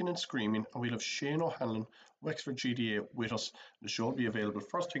Kicking and Screaming, and we'll have Shane O'Hanlon, Wexford GDA, with us. The show will be available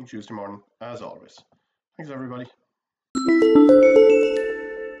first thing Tuesday morning, as always. Thanks, everybody.